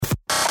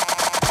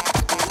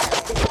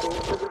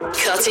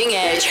Cutting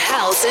edge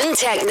house and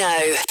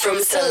techno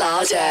from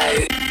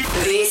Salado.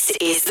 This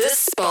is The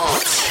Spot.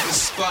 The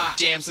spot.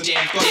 Jams in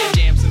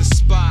the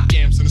spot.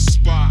 Jams in the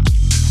spot.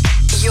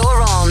 You're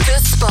on The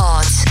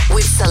Spot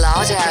with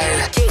Salado.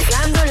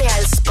 Llegándole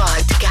al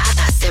spot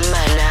cada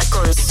semana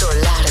con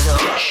Solardo.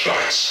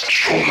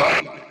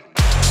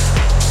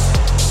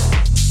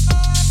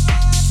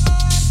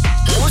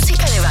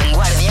 Música de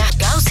vanguardia,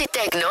 house y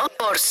techno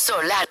por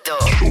Solardo.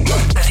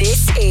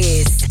 This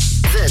is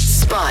The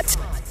Spot.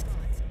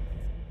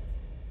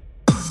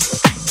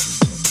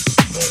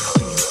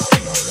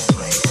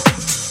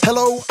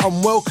 Hello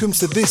and welcome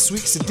to this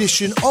week's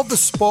edition of The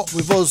Spot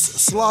with us,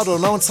 Salado.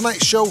 Now on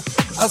tonight's show,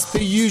 as per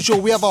usual,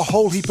 we have a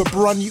whole heap of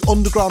brand new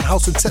underground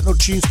house and techno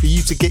tunes for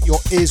you to get your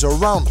ears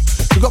around.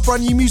 We've got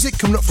brand new music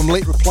coming up from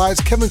Late Replies,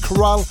 Kevin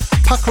Corral,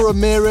 Paco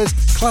Ramirez,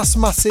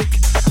 Classmatic,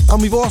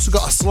 and we've also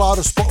got a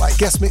Salado Spotlight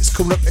guest mix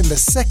coming up in the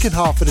second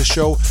half of the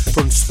show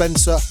from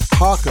Spencer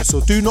Harker.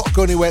 So do not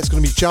go anywhere, it's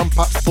going to be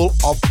jam-packed full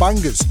of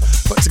bangers.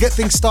 But to get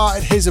things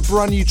started, here's a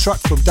brand new track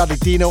from Daddy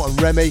Dino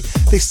and Remy.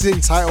 This is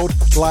entitled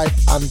Live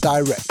and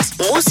Direct.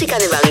 Música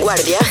de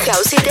vanguardia,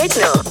 house y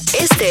techno.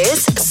 Este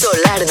es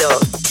Solardo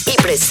y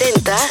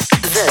presenta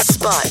The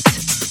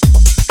Spot.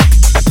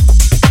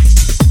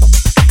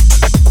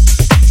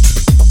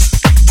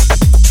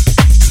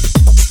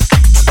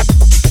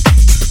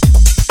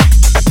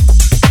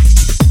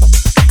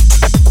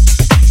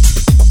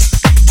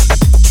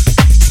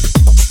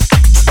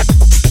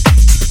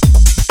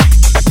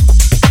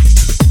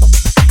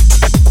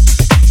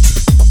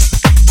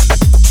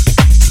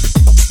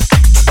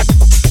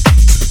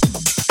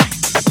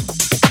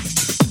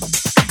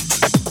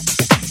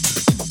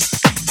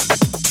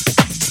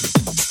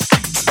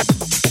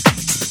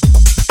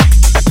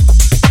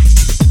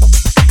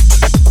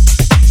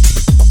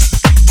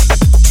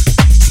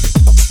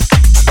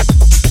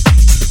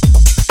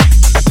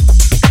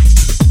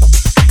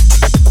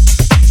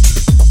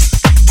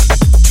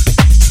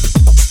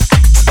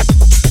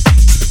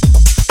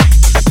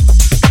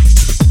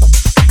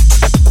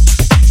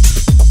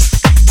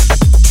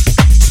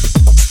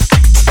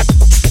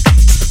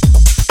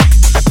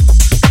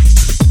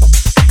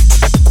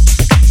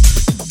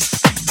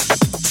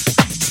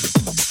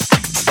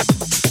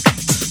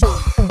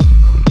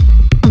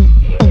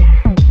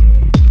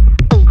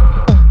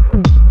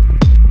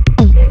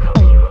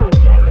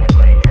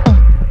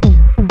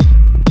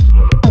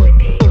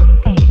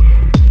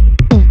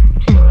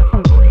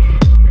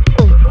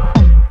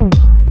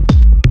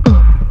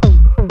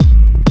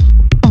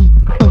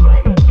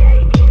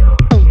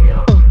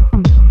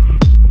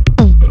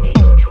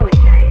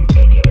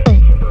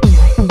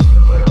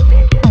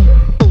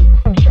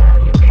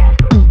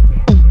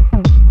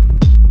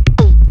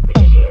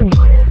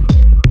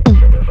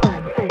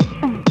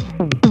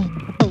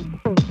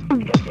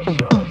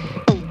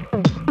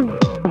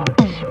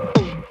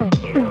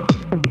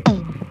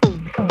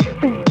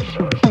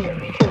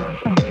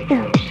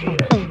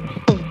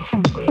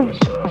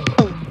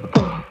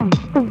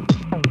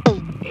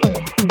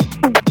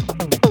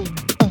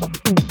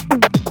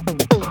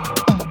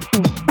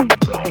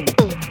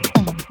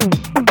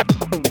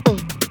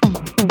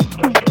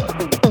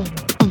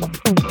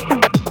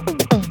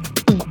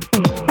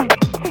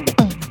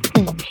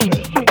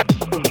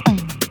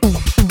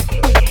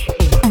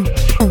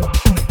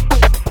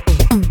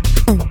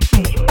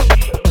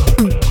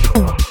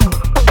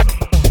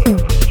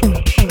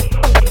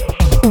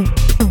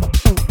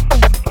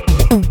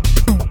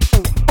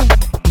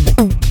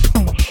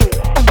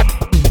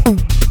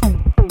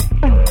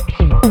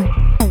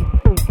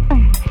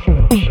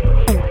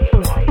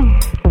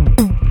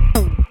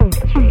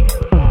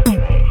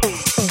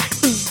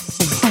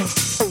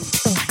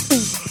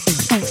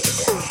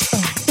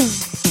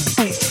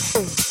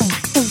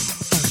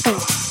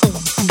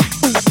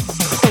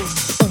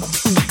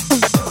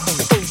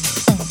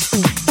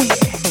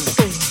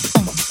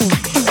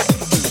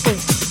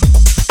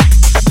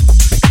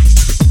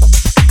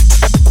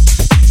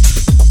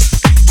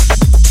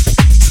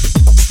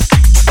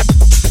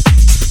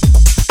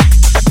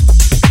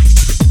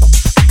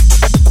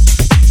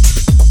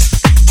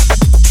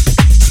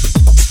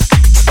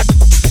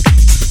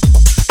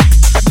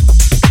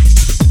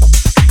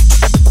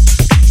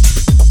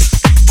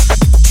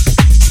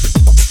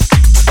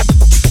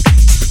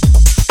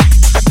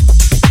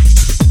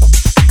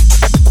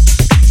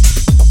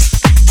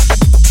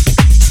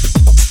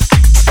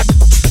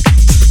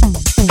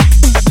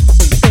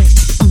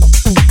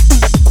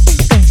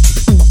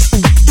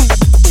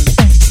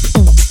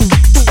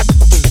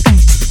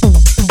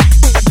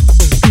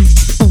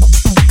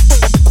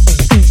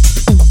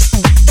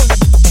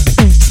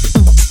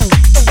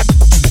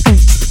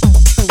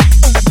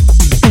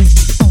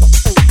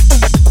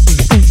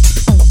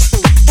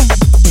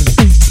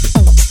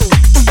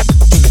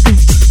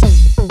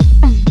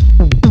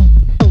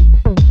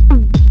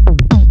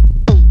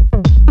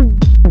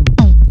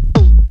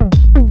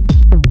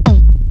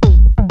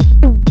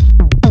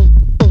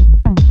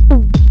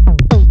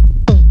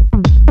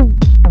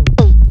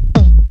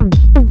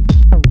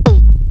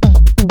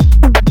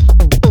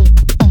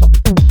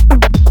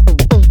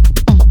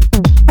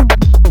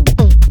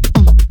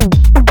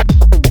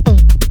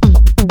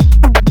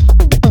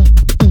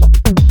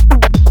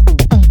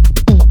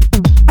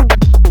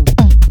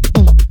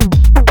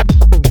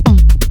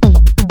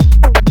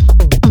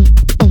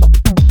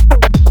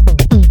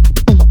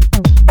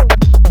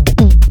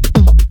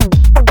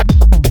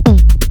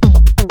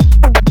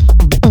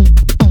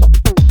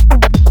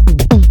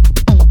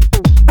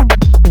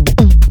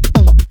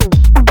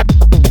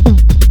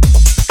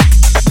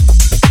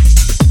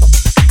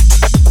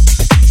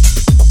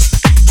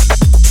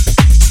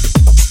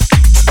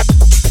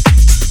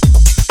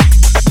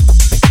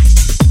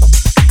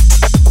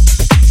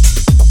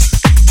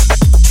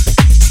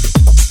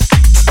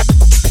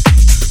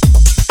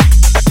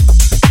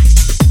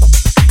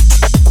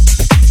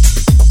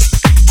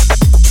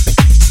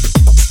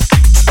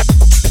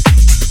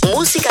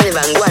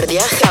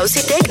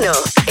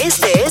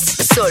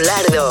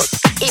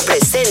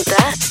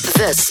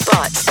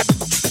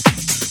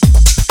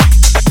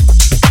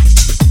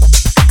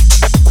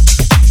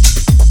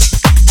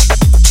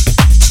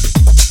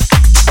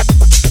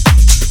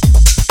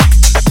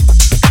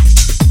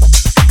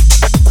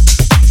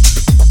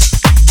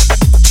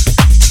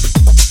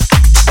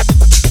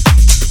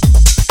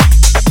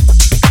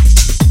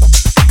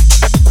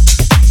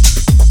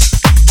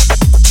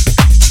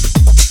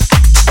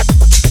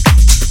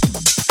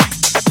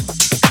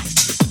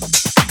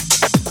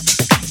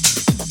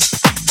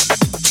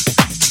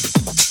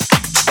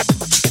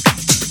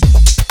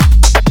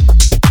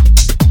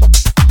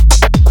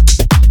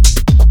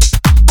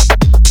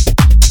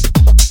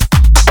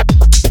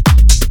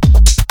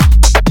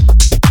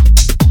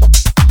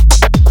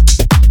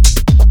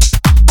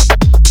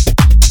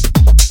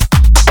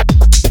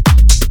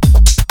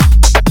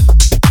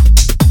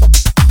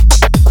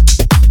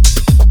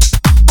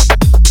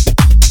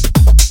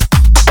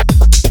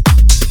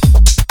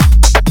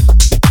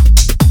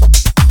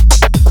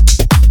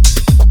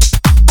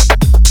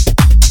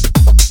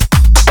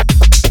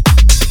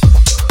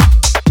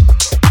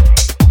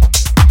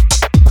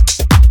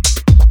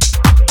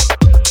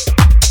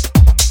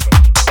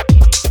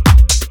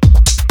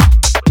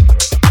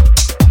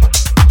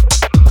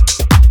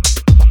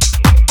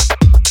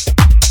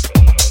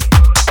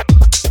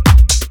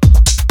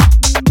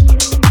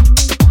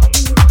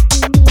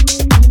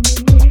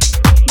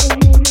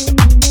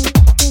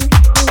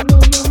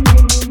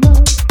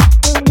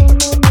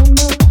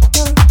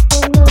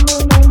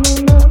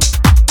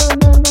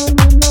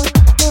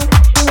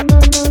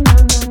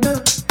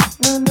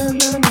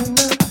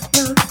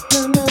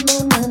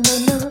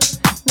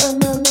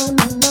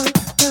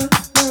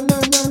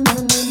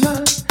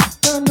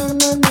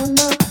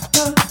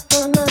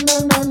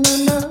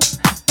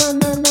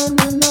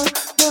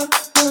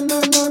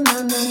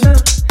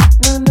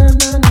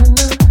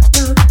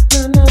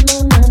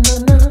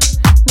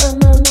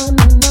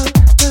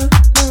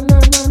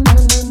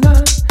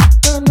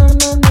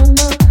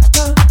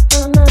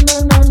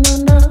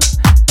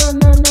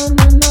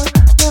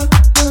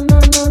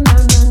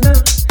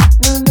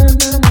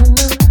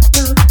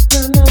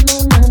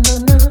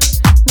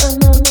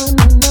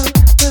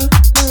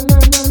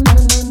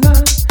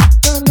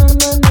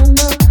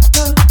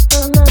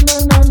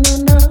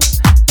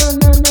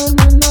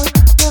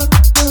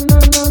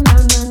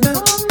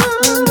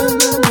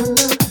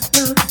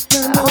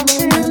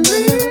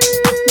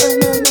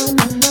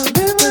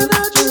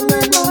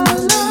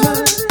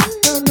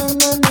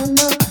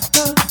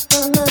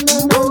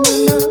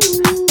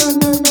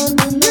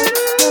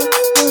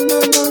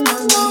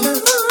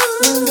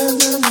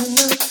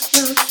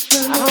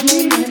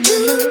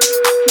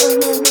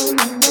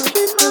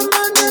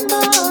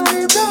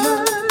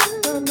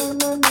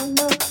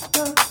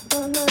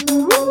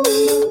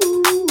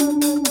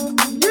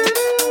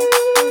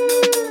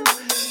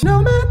 No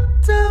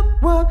matter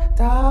what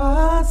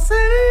I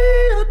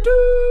say or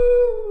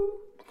do,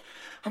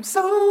 I'm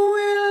so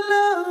in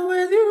love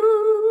with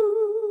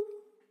you.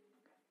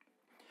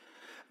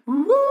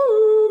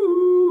 Ooh,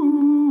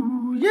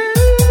 yeah.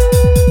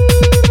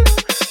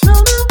 No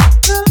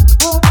matter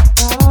what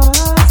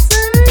I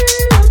say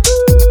or do,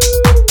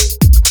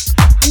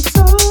 I'm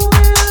so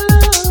in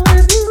love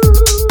with you.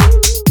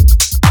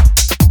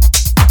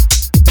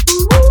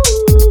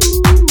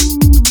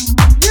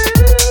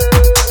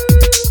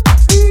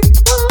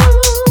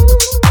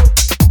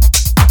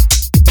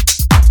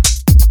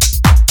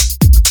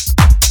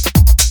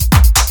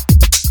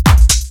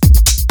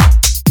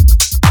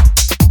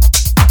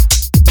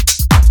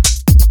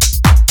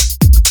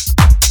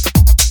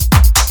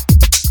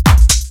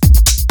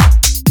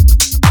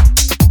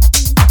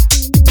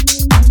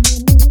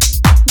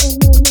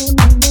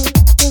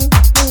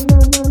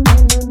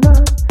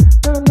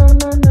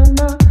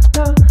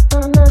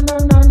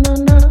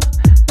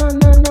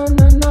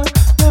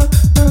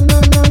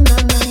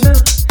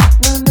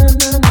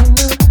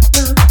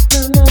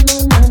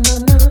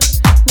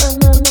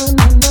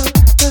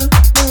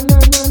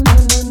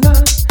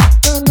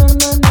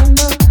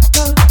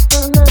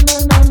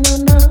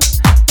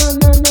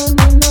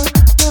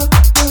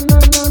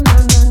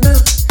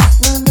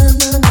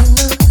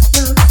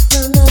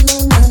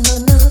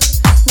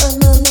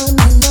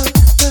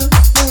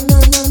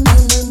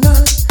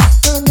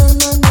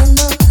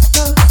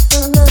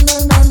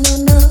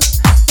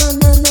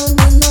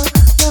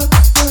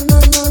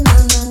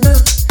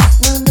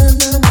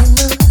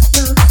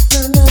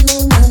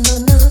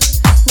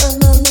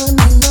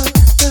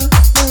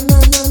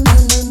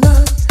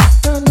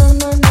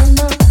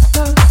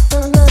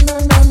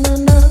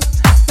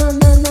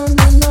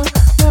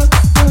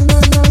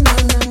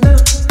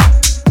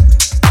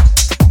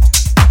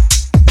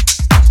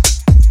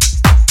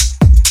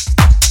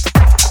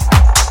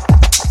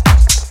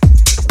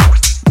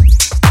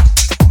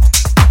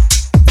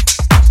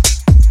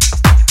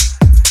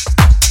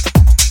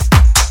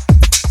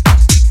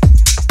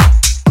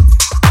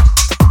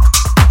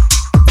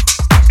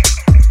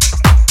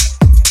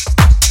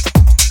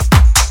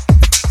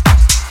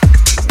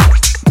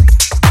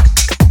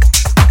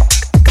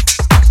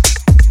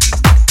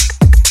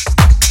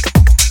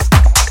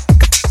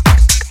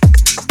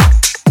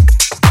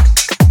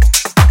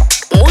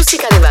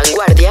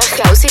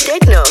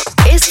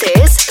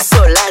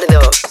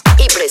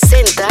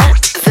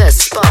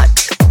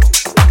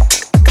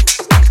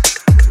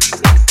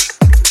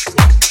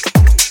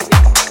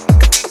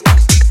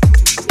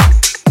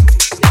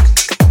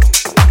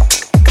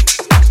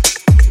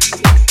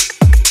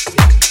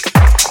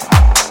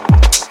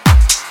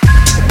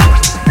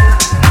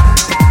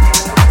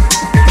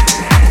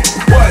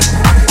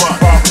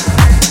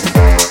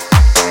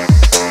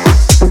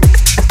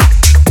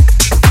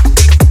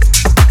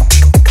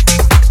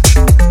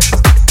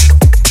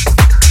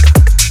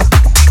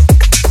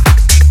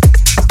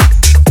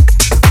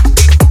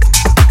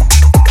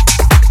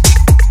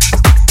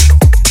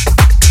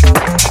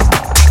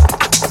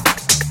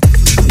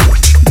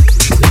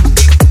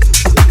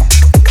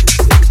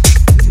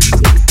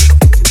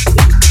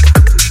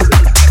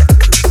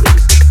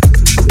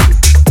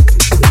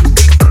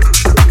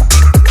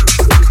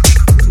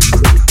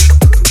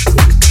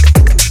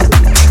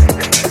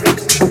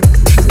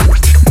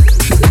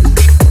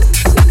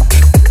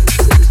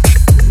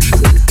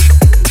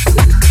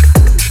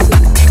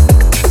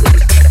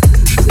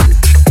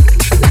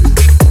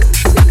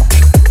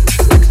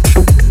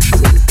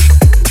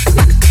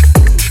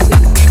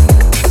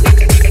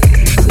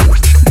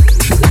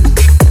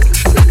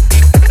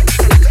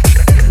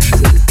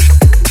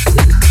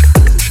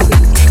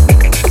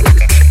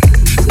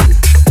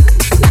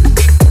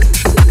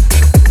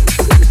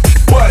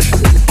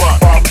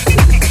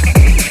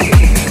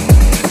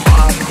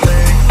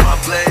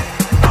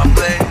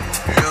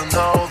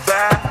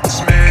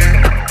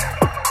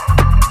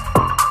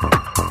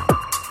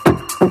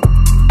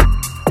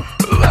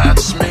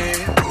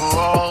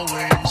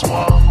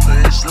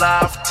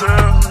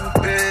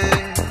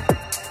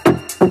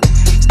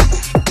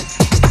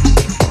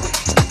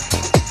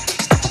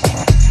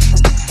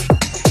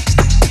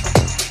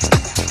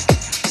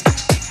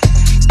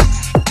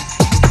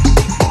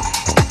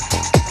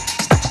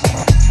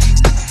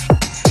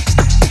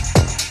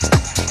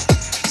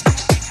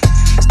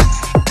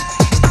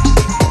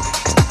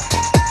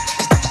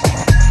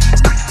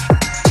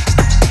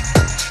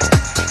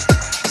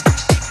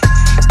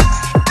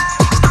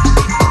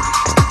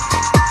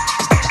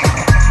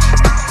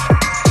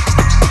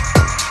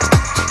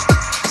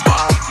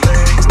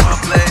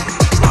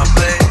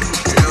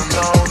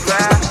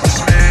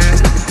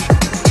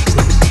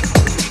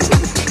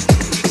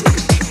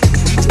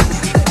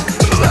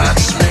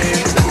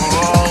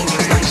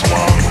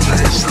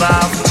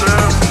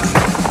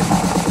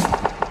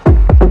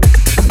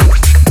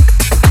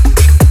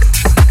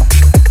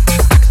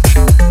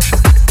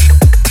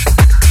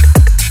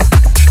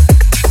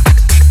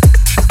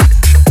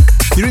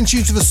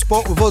 tuned to The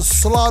Spot with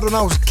us. Solardo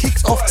now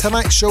kicked off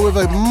tonight's show with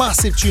a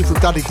massive tune from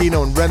Daddy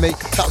Dino and Remy.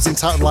 That was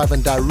entitled Live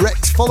and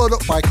Direct, followed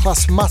up by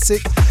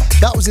Classmatic.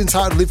 That was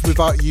entitled Live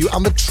Without You.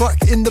 And the track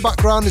in the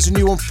background is a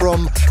new one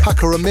from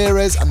Paco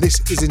Ramirez, and this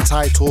is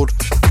entitled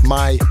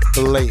My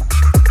Blame.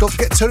 Don't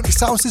forget to turn up your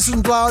sound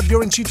systems loud.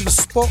 You're in tune to The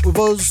Spot with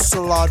us,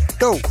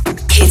 Solardo.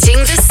 Hitting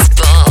the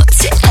spot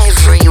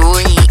every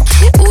week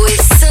with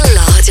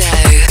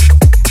Solardo.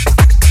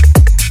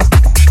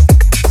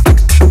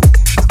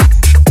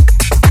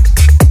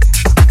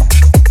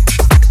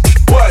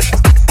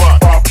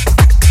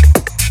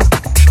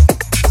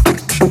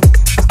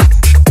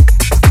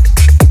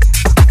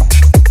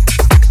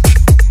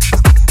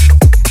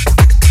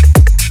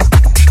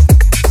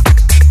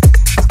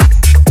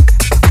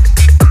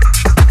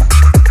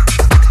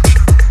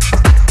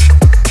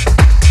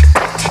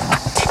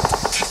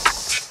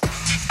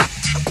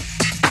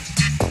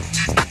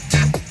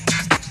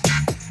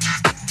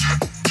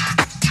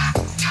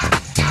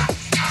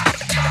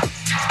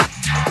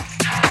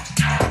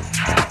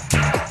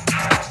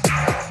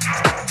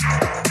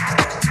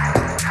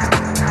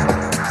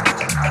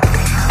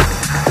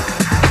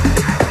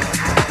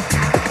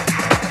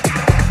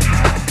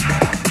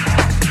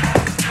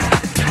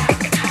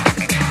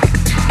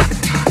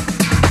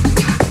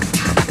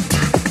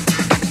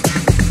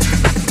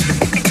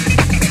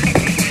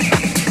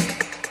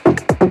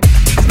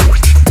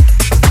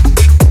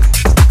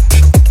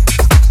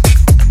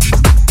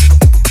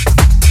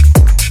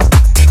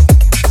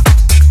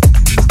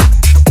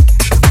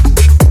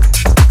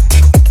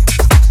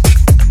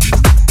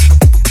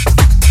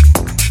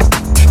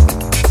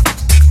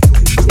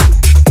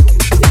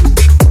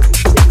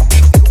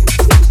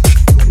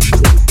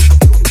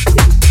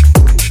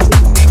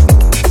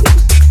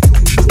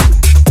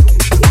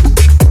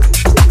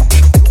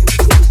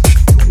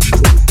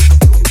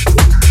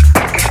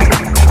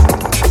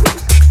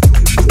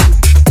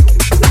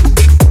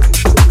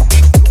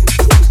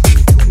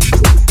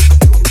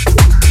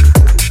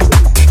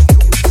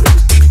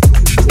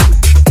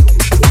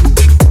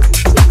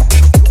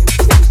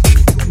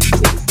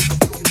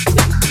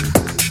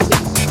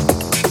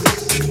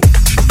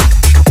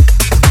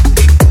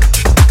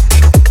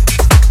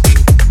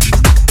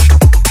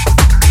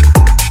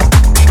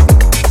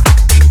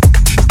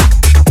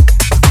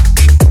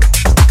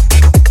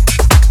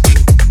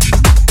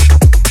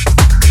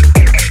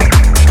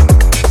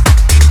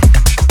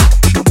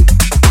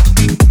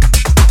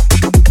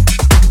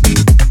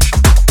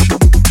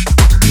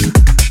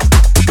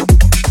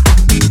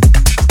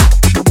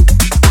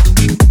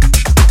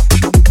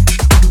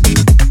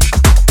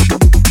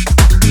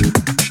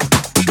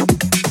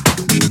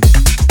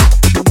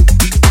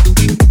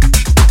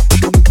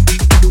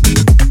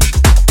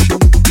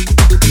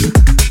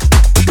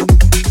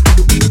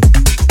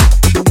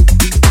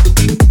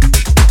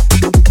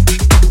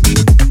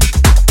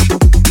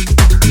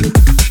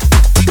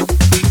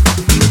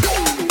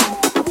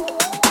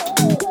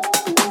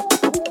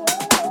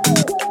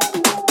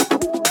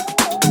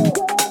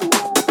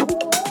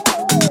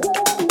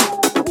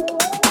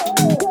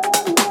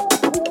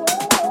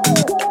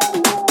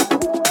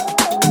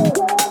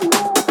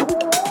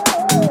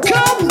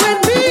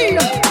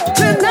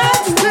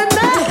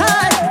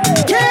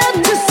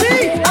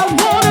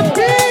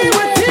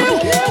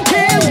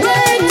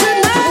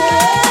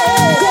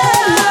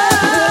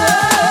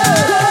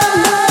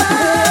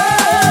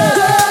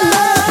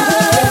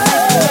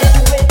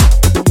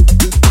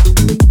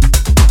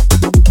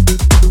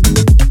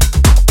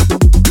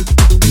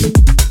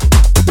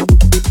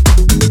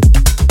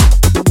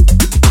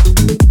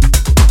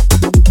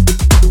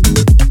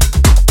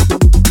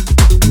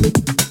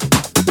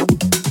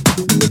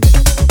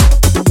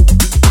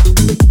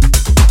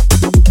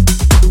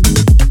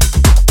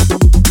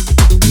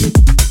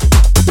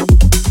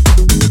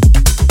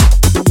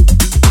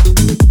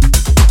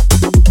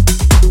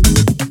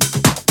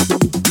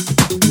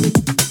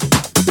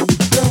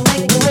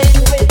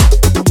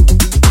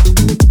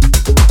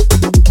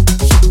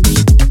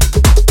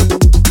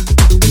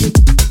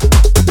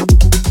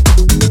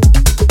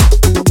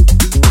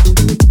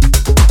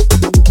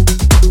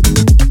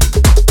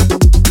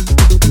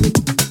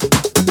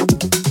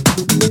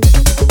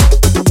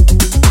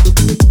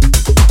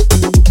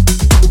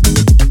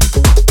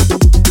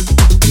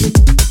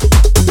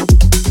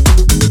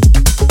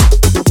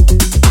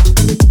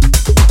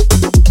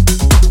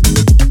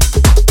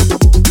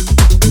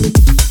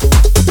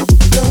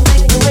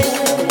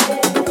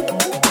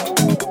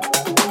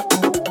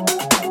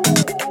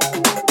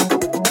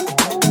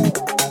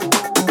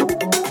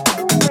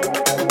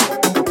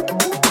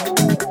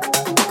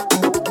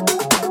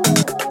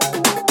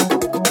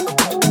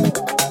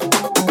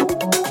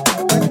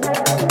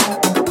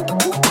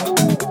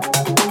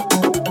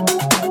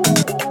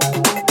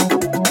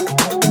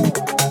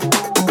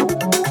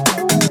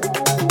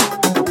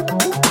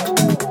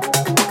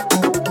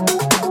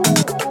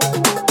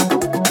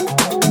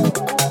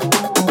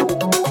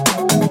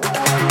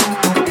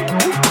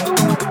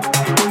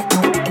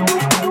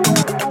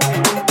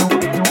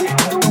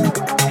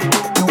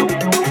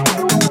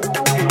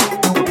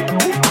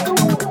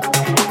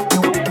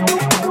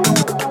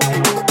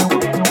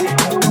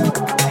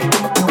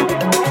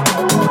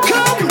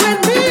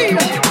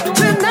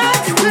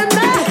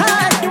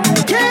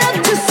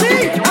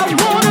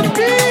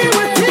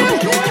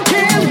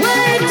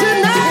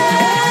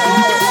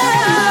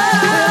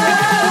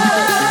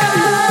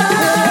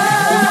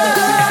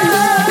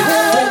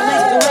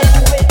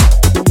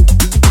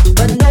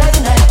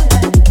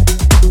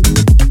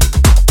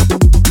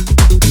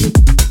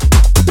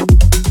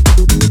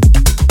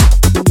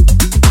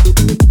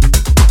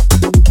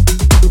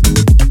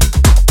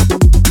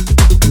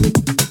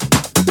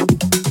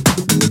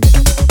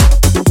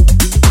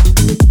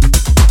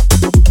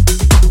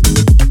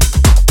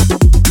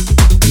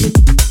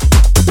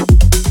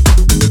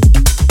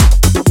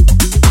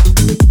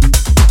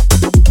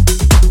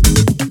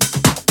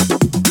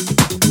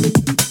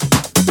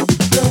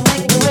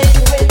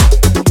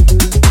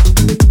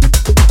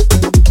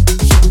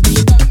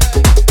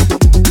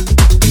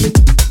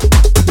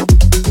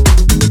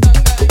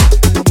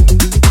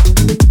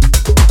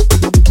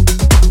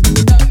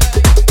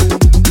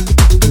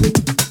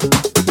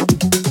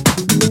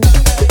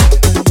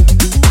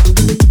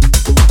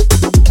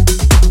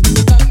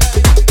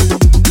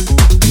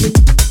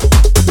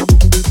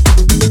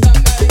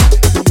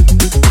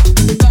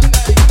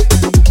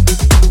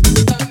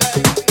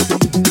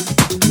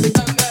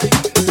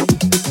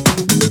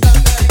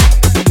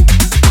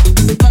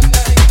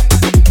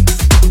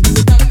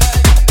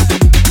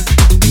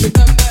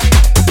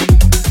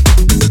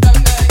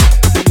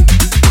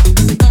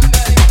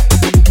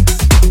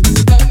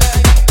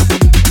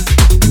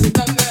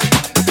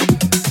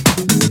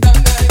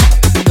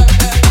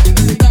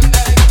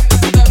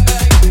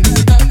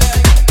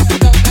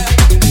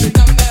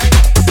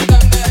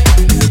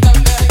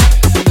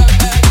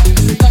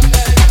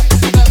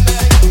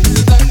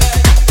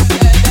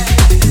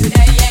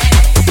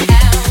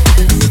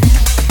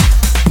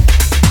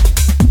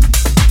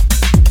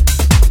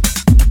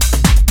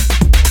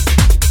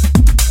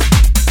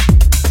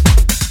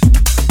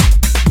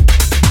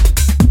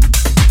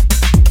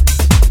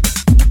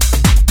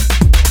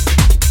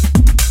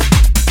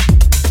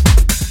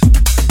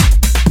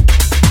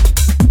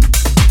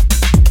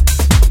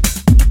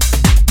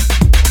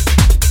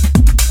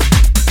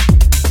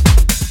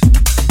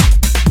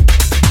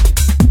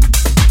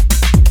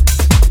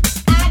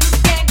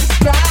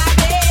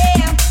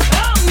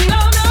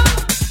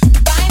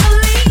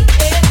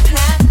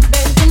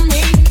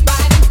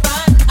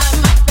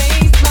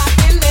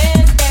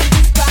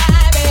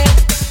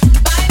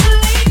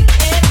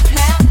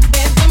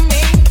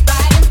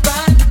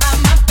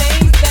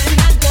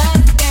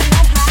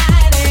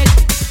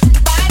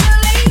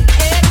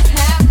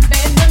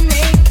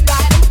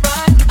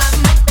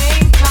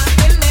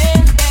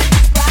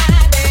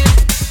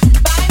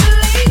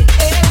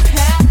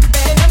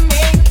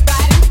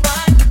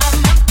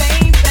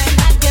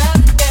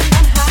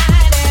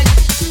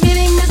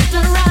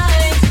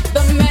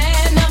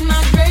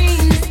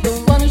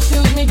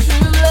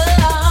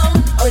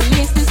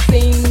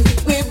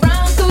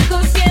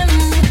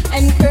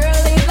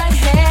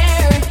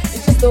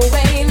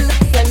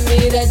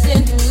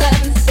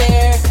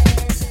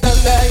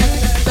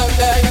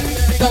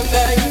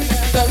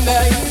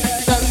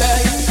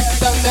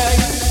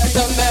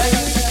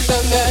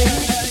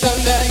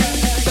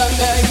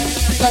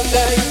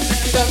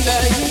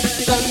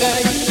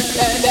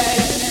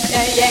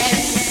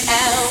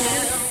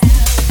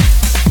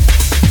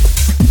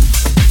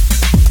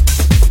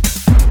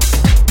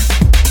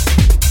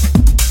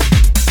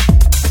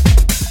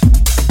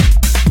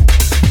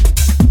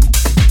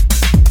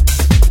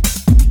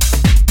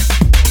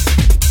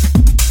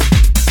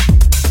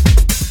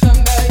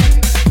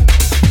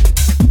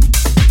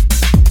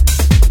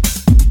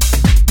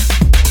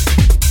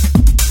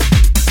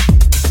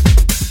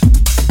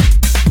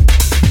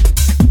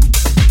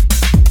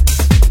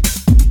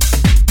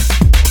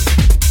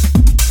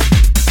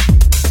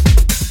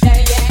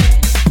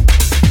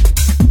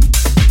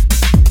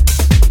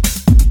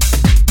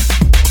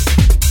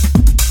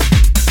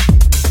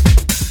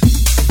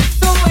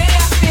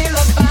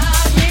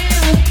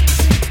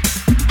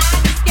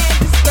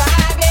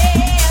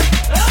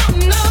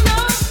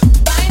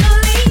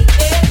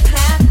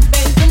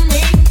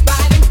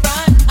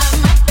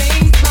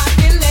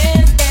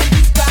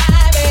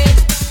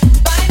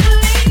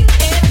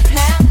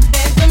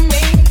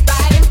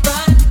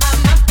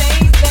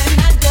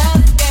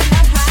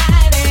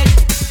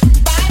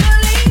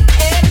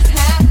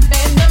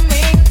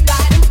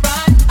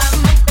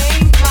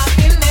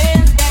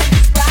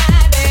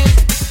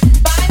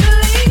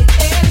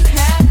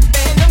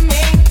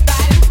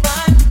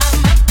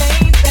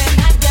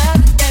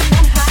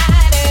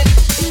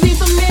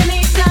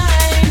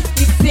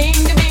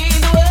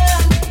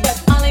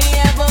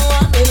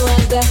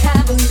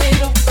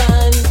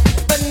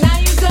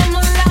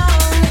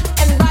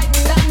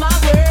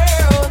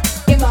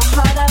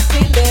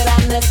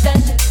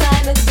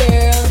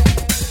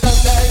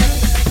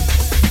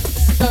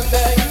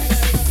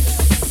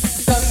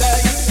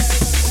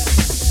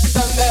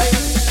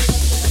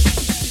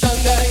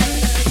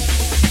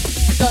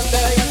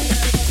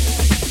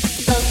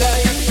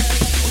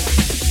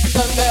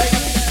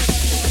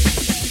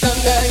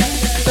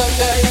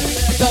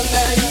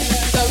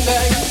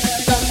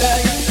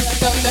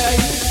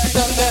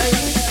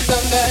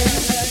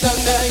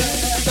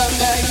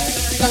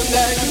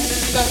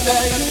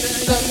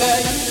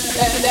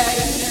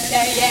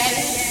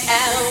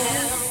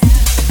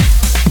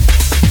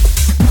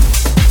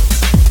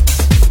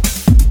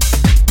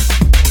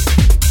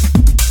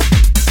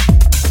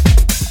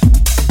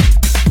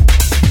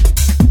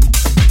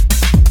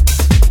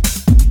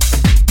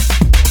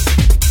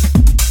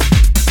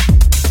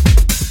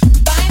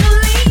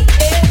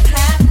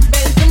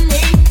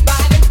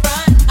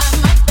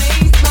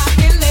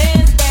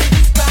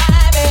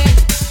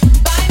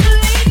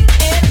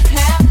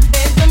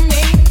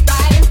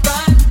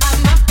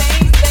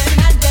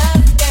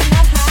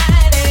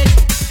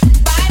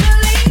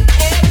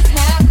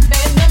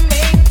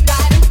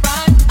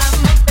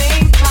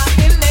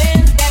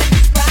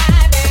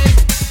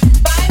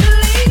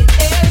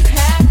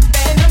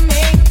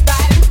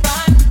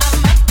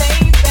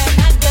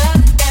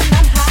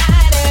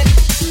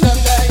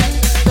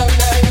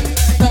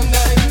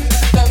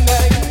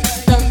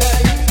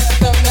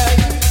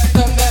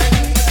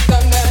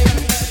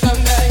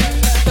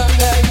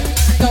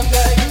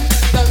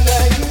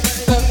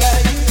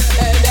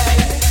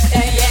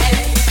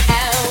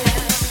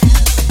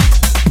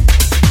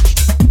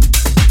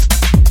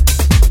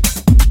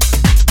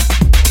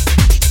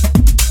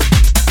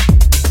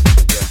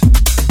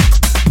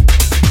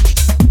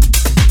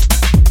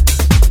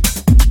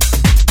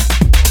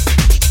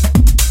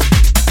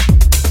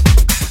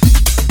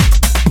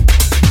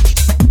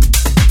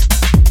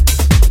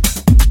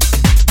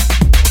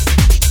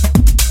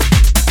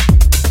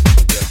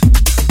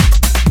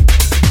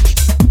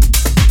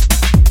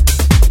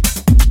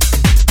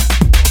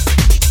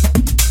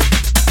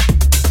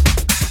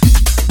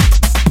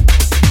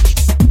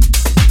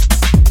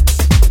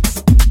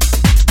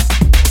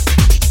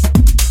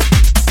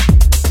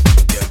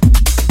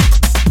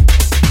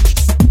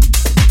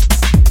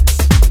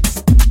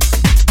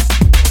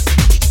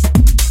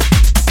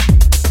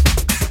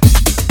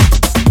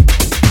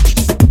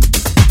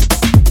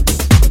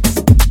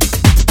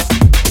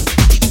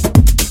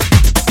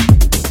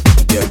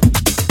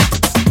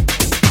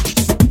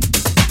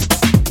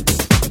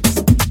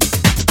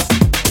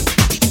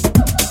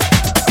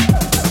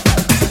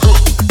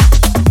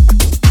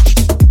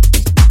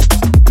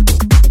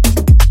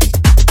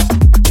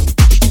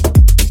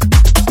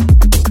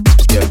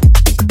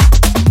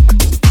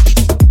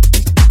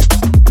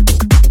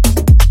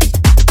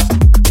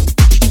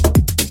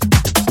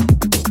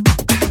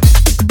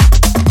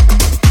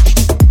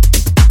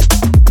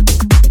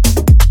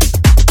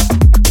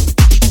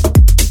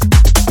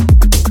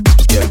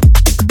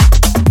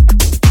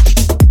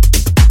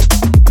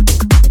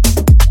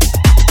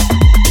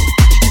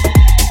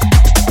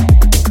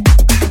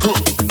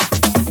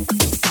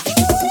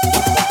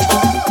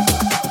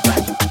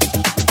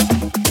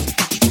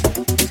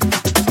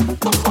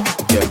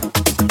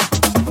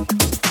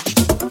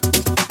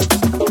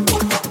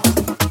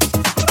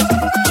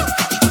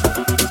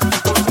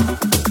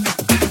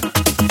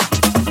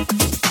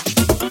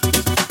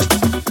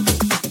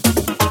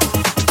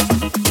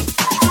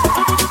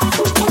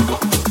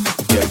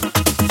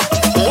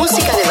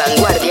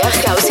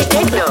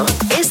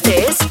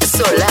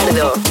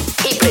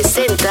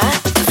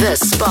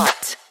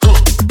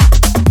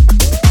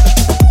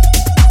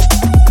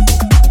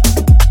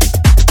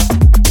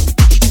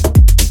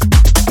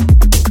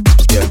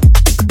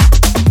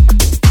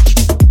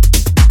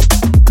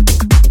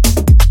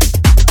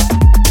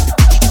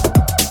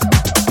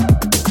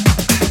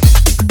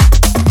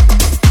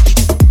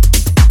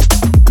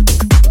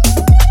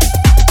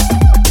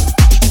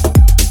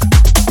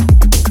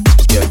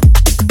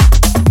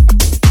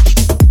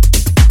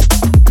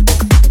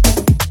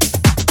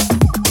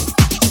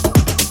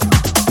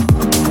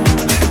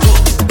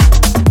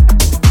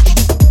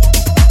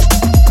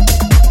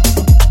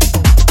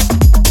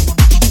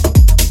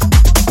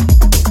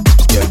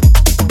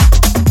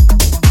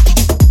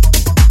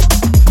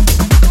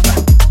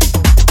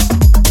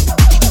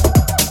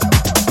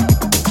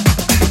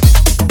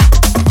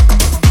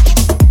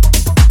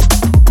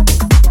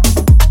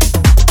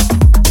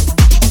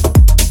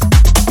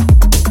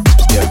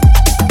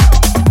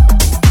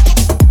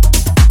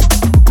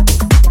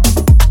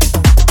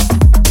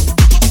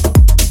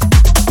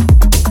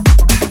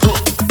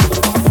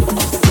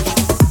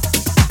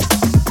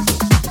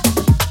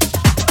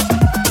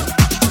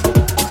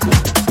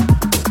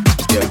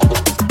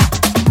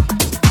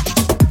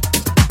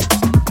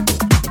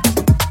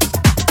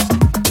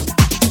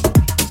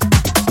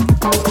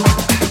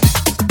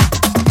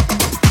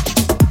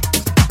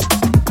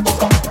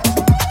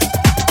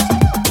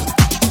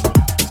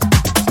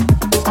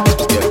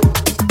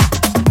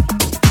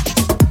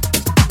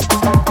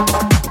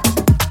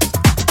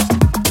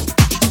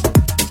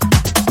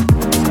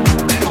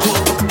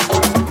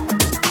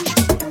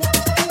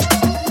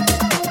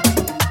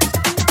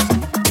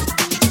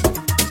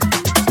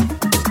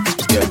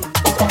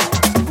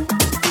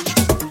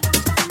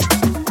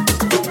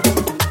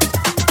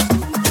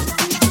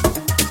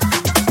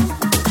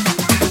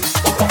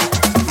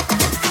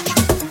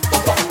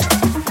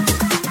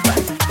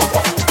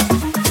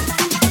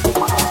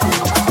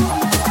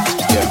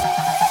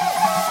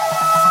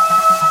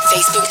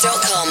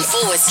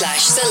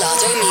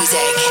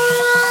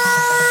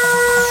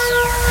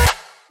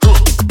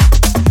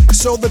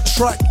 So the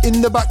track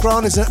in the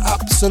background is an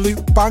absolute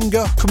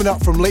banger coming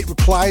out from Late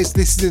Replies.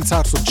 This is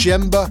entitled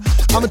Jemba.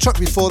 And the track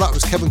before that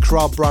was Kevin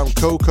Corral, Brown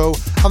Coco.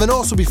 And then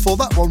also before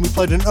that one, we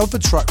played another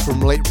track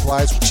from Late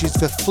Replies, which is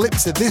the flip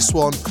to this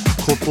one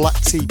called Black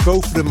Tea.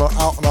 Both of them are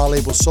out on our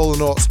label Solar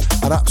Notes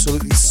and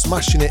absolutely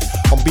smashing it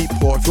on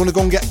Beatport. If you want to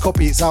go and get a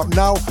copy, it's out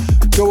now.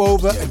 Go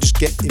over and just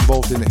get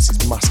involved in this.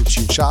 It's a massive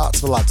tune. Shout out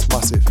to the lads,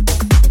 massive.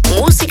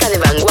 Música de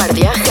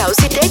vanguardia, house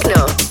y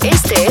techno.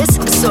 Este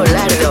es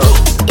Solardo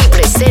y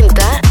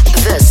presenta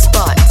The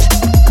Spot.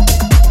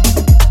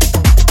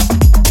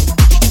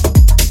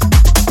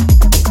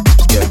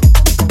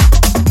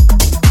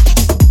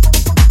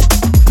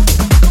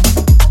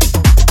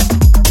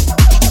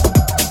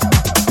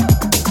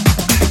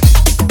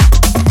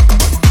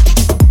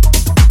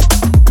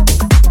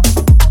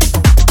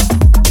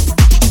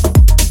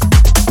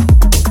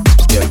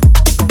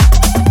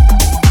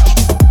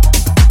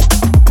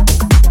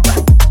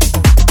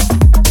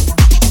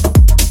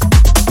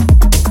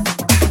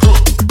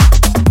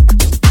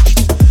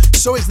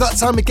 So it's that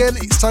time again,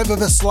 it's time for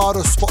the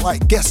Solardo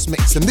Spotlight guest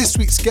mix, and this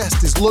week's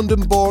guest is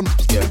London-born,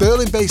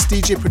 Berlin-based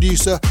DJ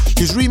producer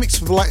who's remixed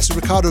for the likes of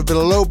Ricardo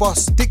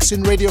Villalobos,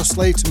 Dixon, Radio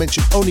Slave to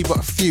mention only but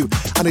a few,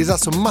 and he's had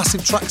some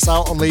massive tracks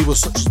out on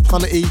labels such as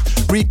Planet E,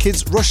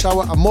 Re-Kids, Rush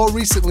Hour, and more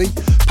recently,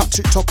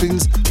 Patrick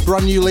Topping's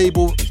brand new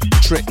label,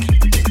 Trick.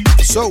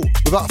 So,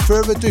 without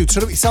further ado,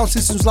 turn up your sound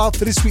systems loud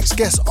for this week's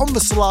guest on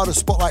the Solardo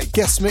Spotlight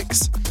guest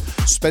mix,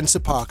 Spencer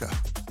Parker.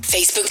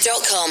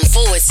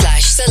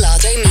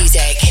 Facebook.com/Solardo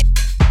Music.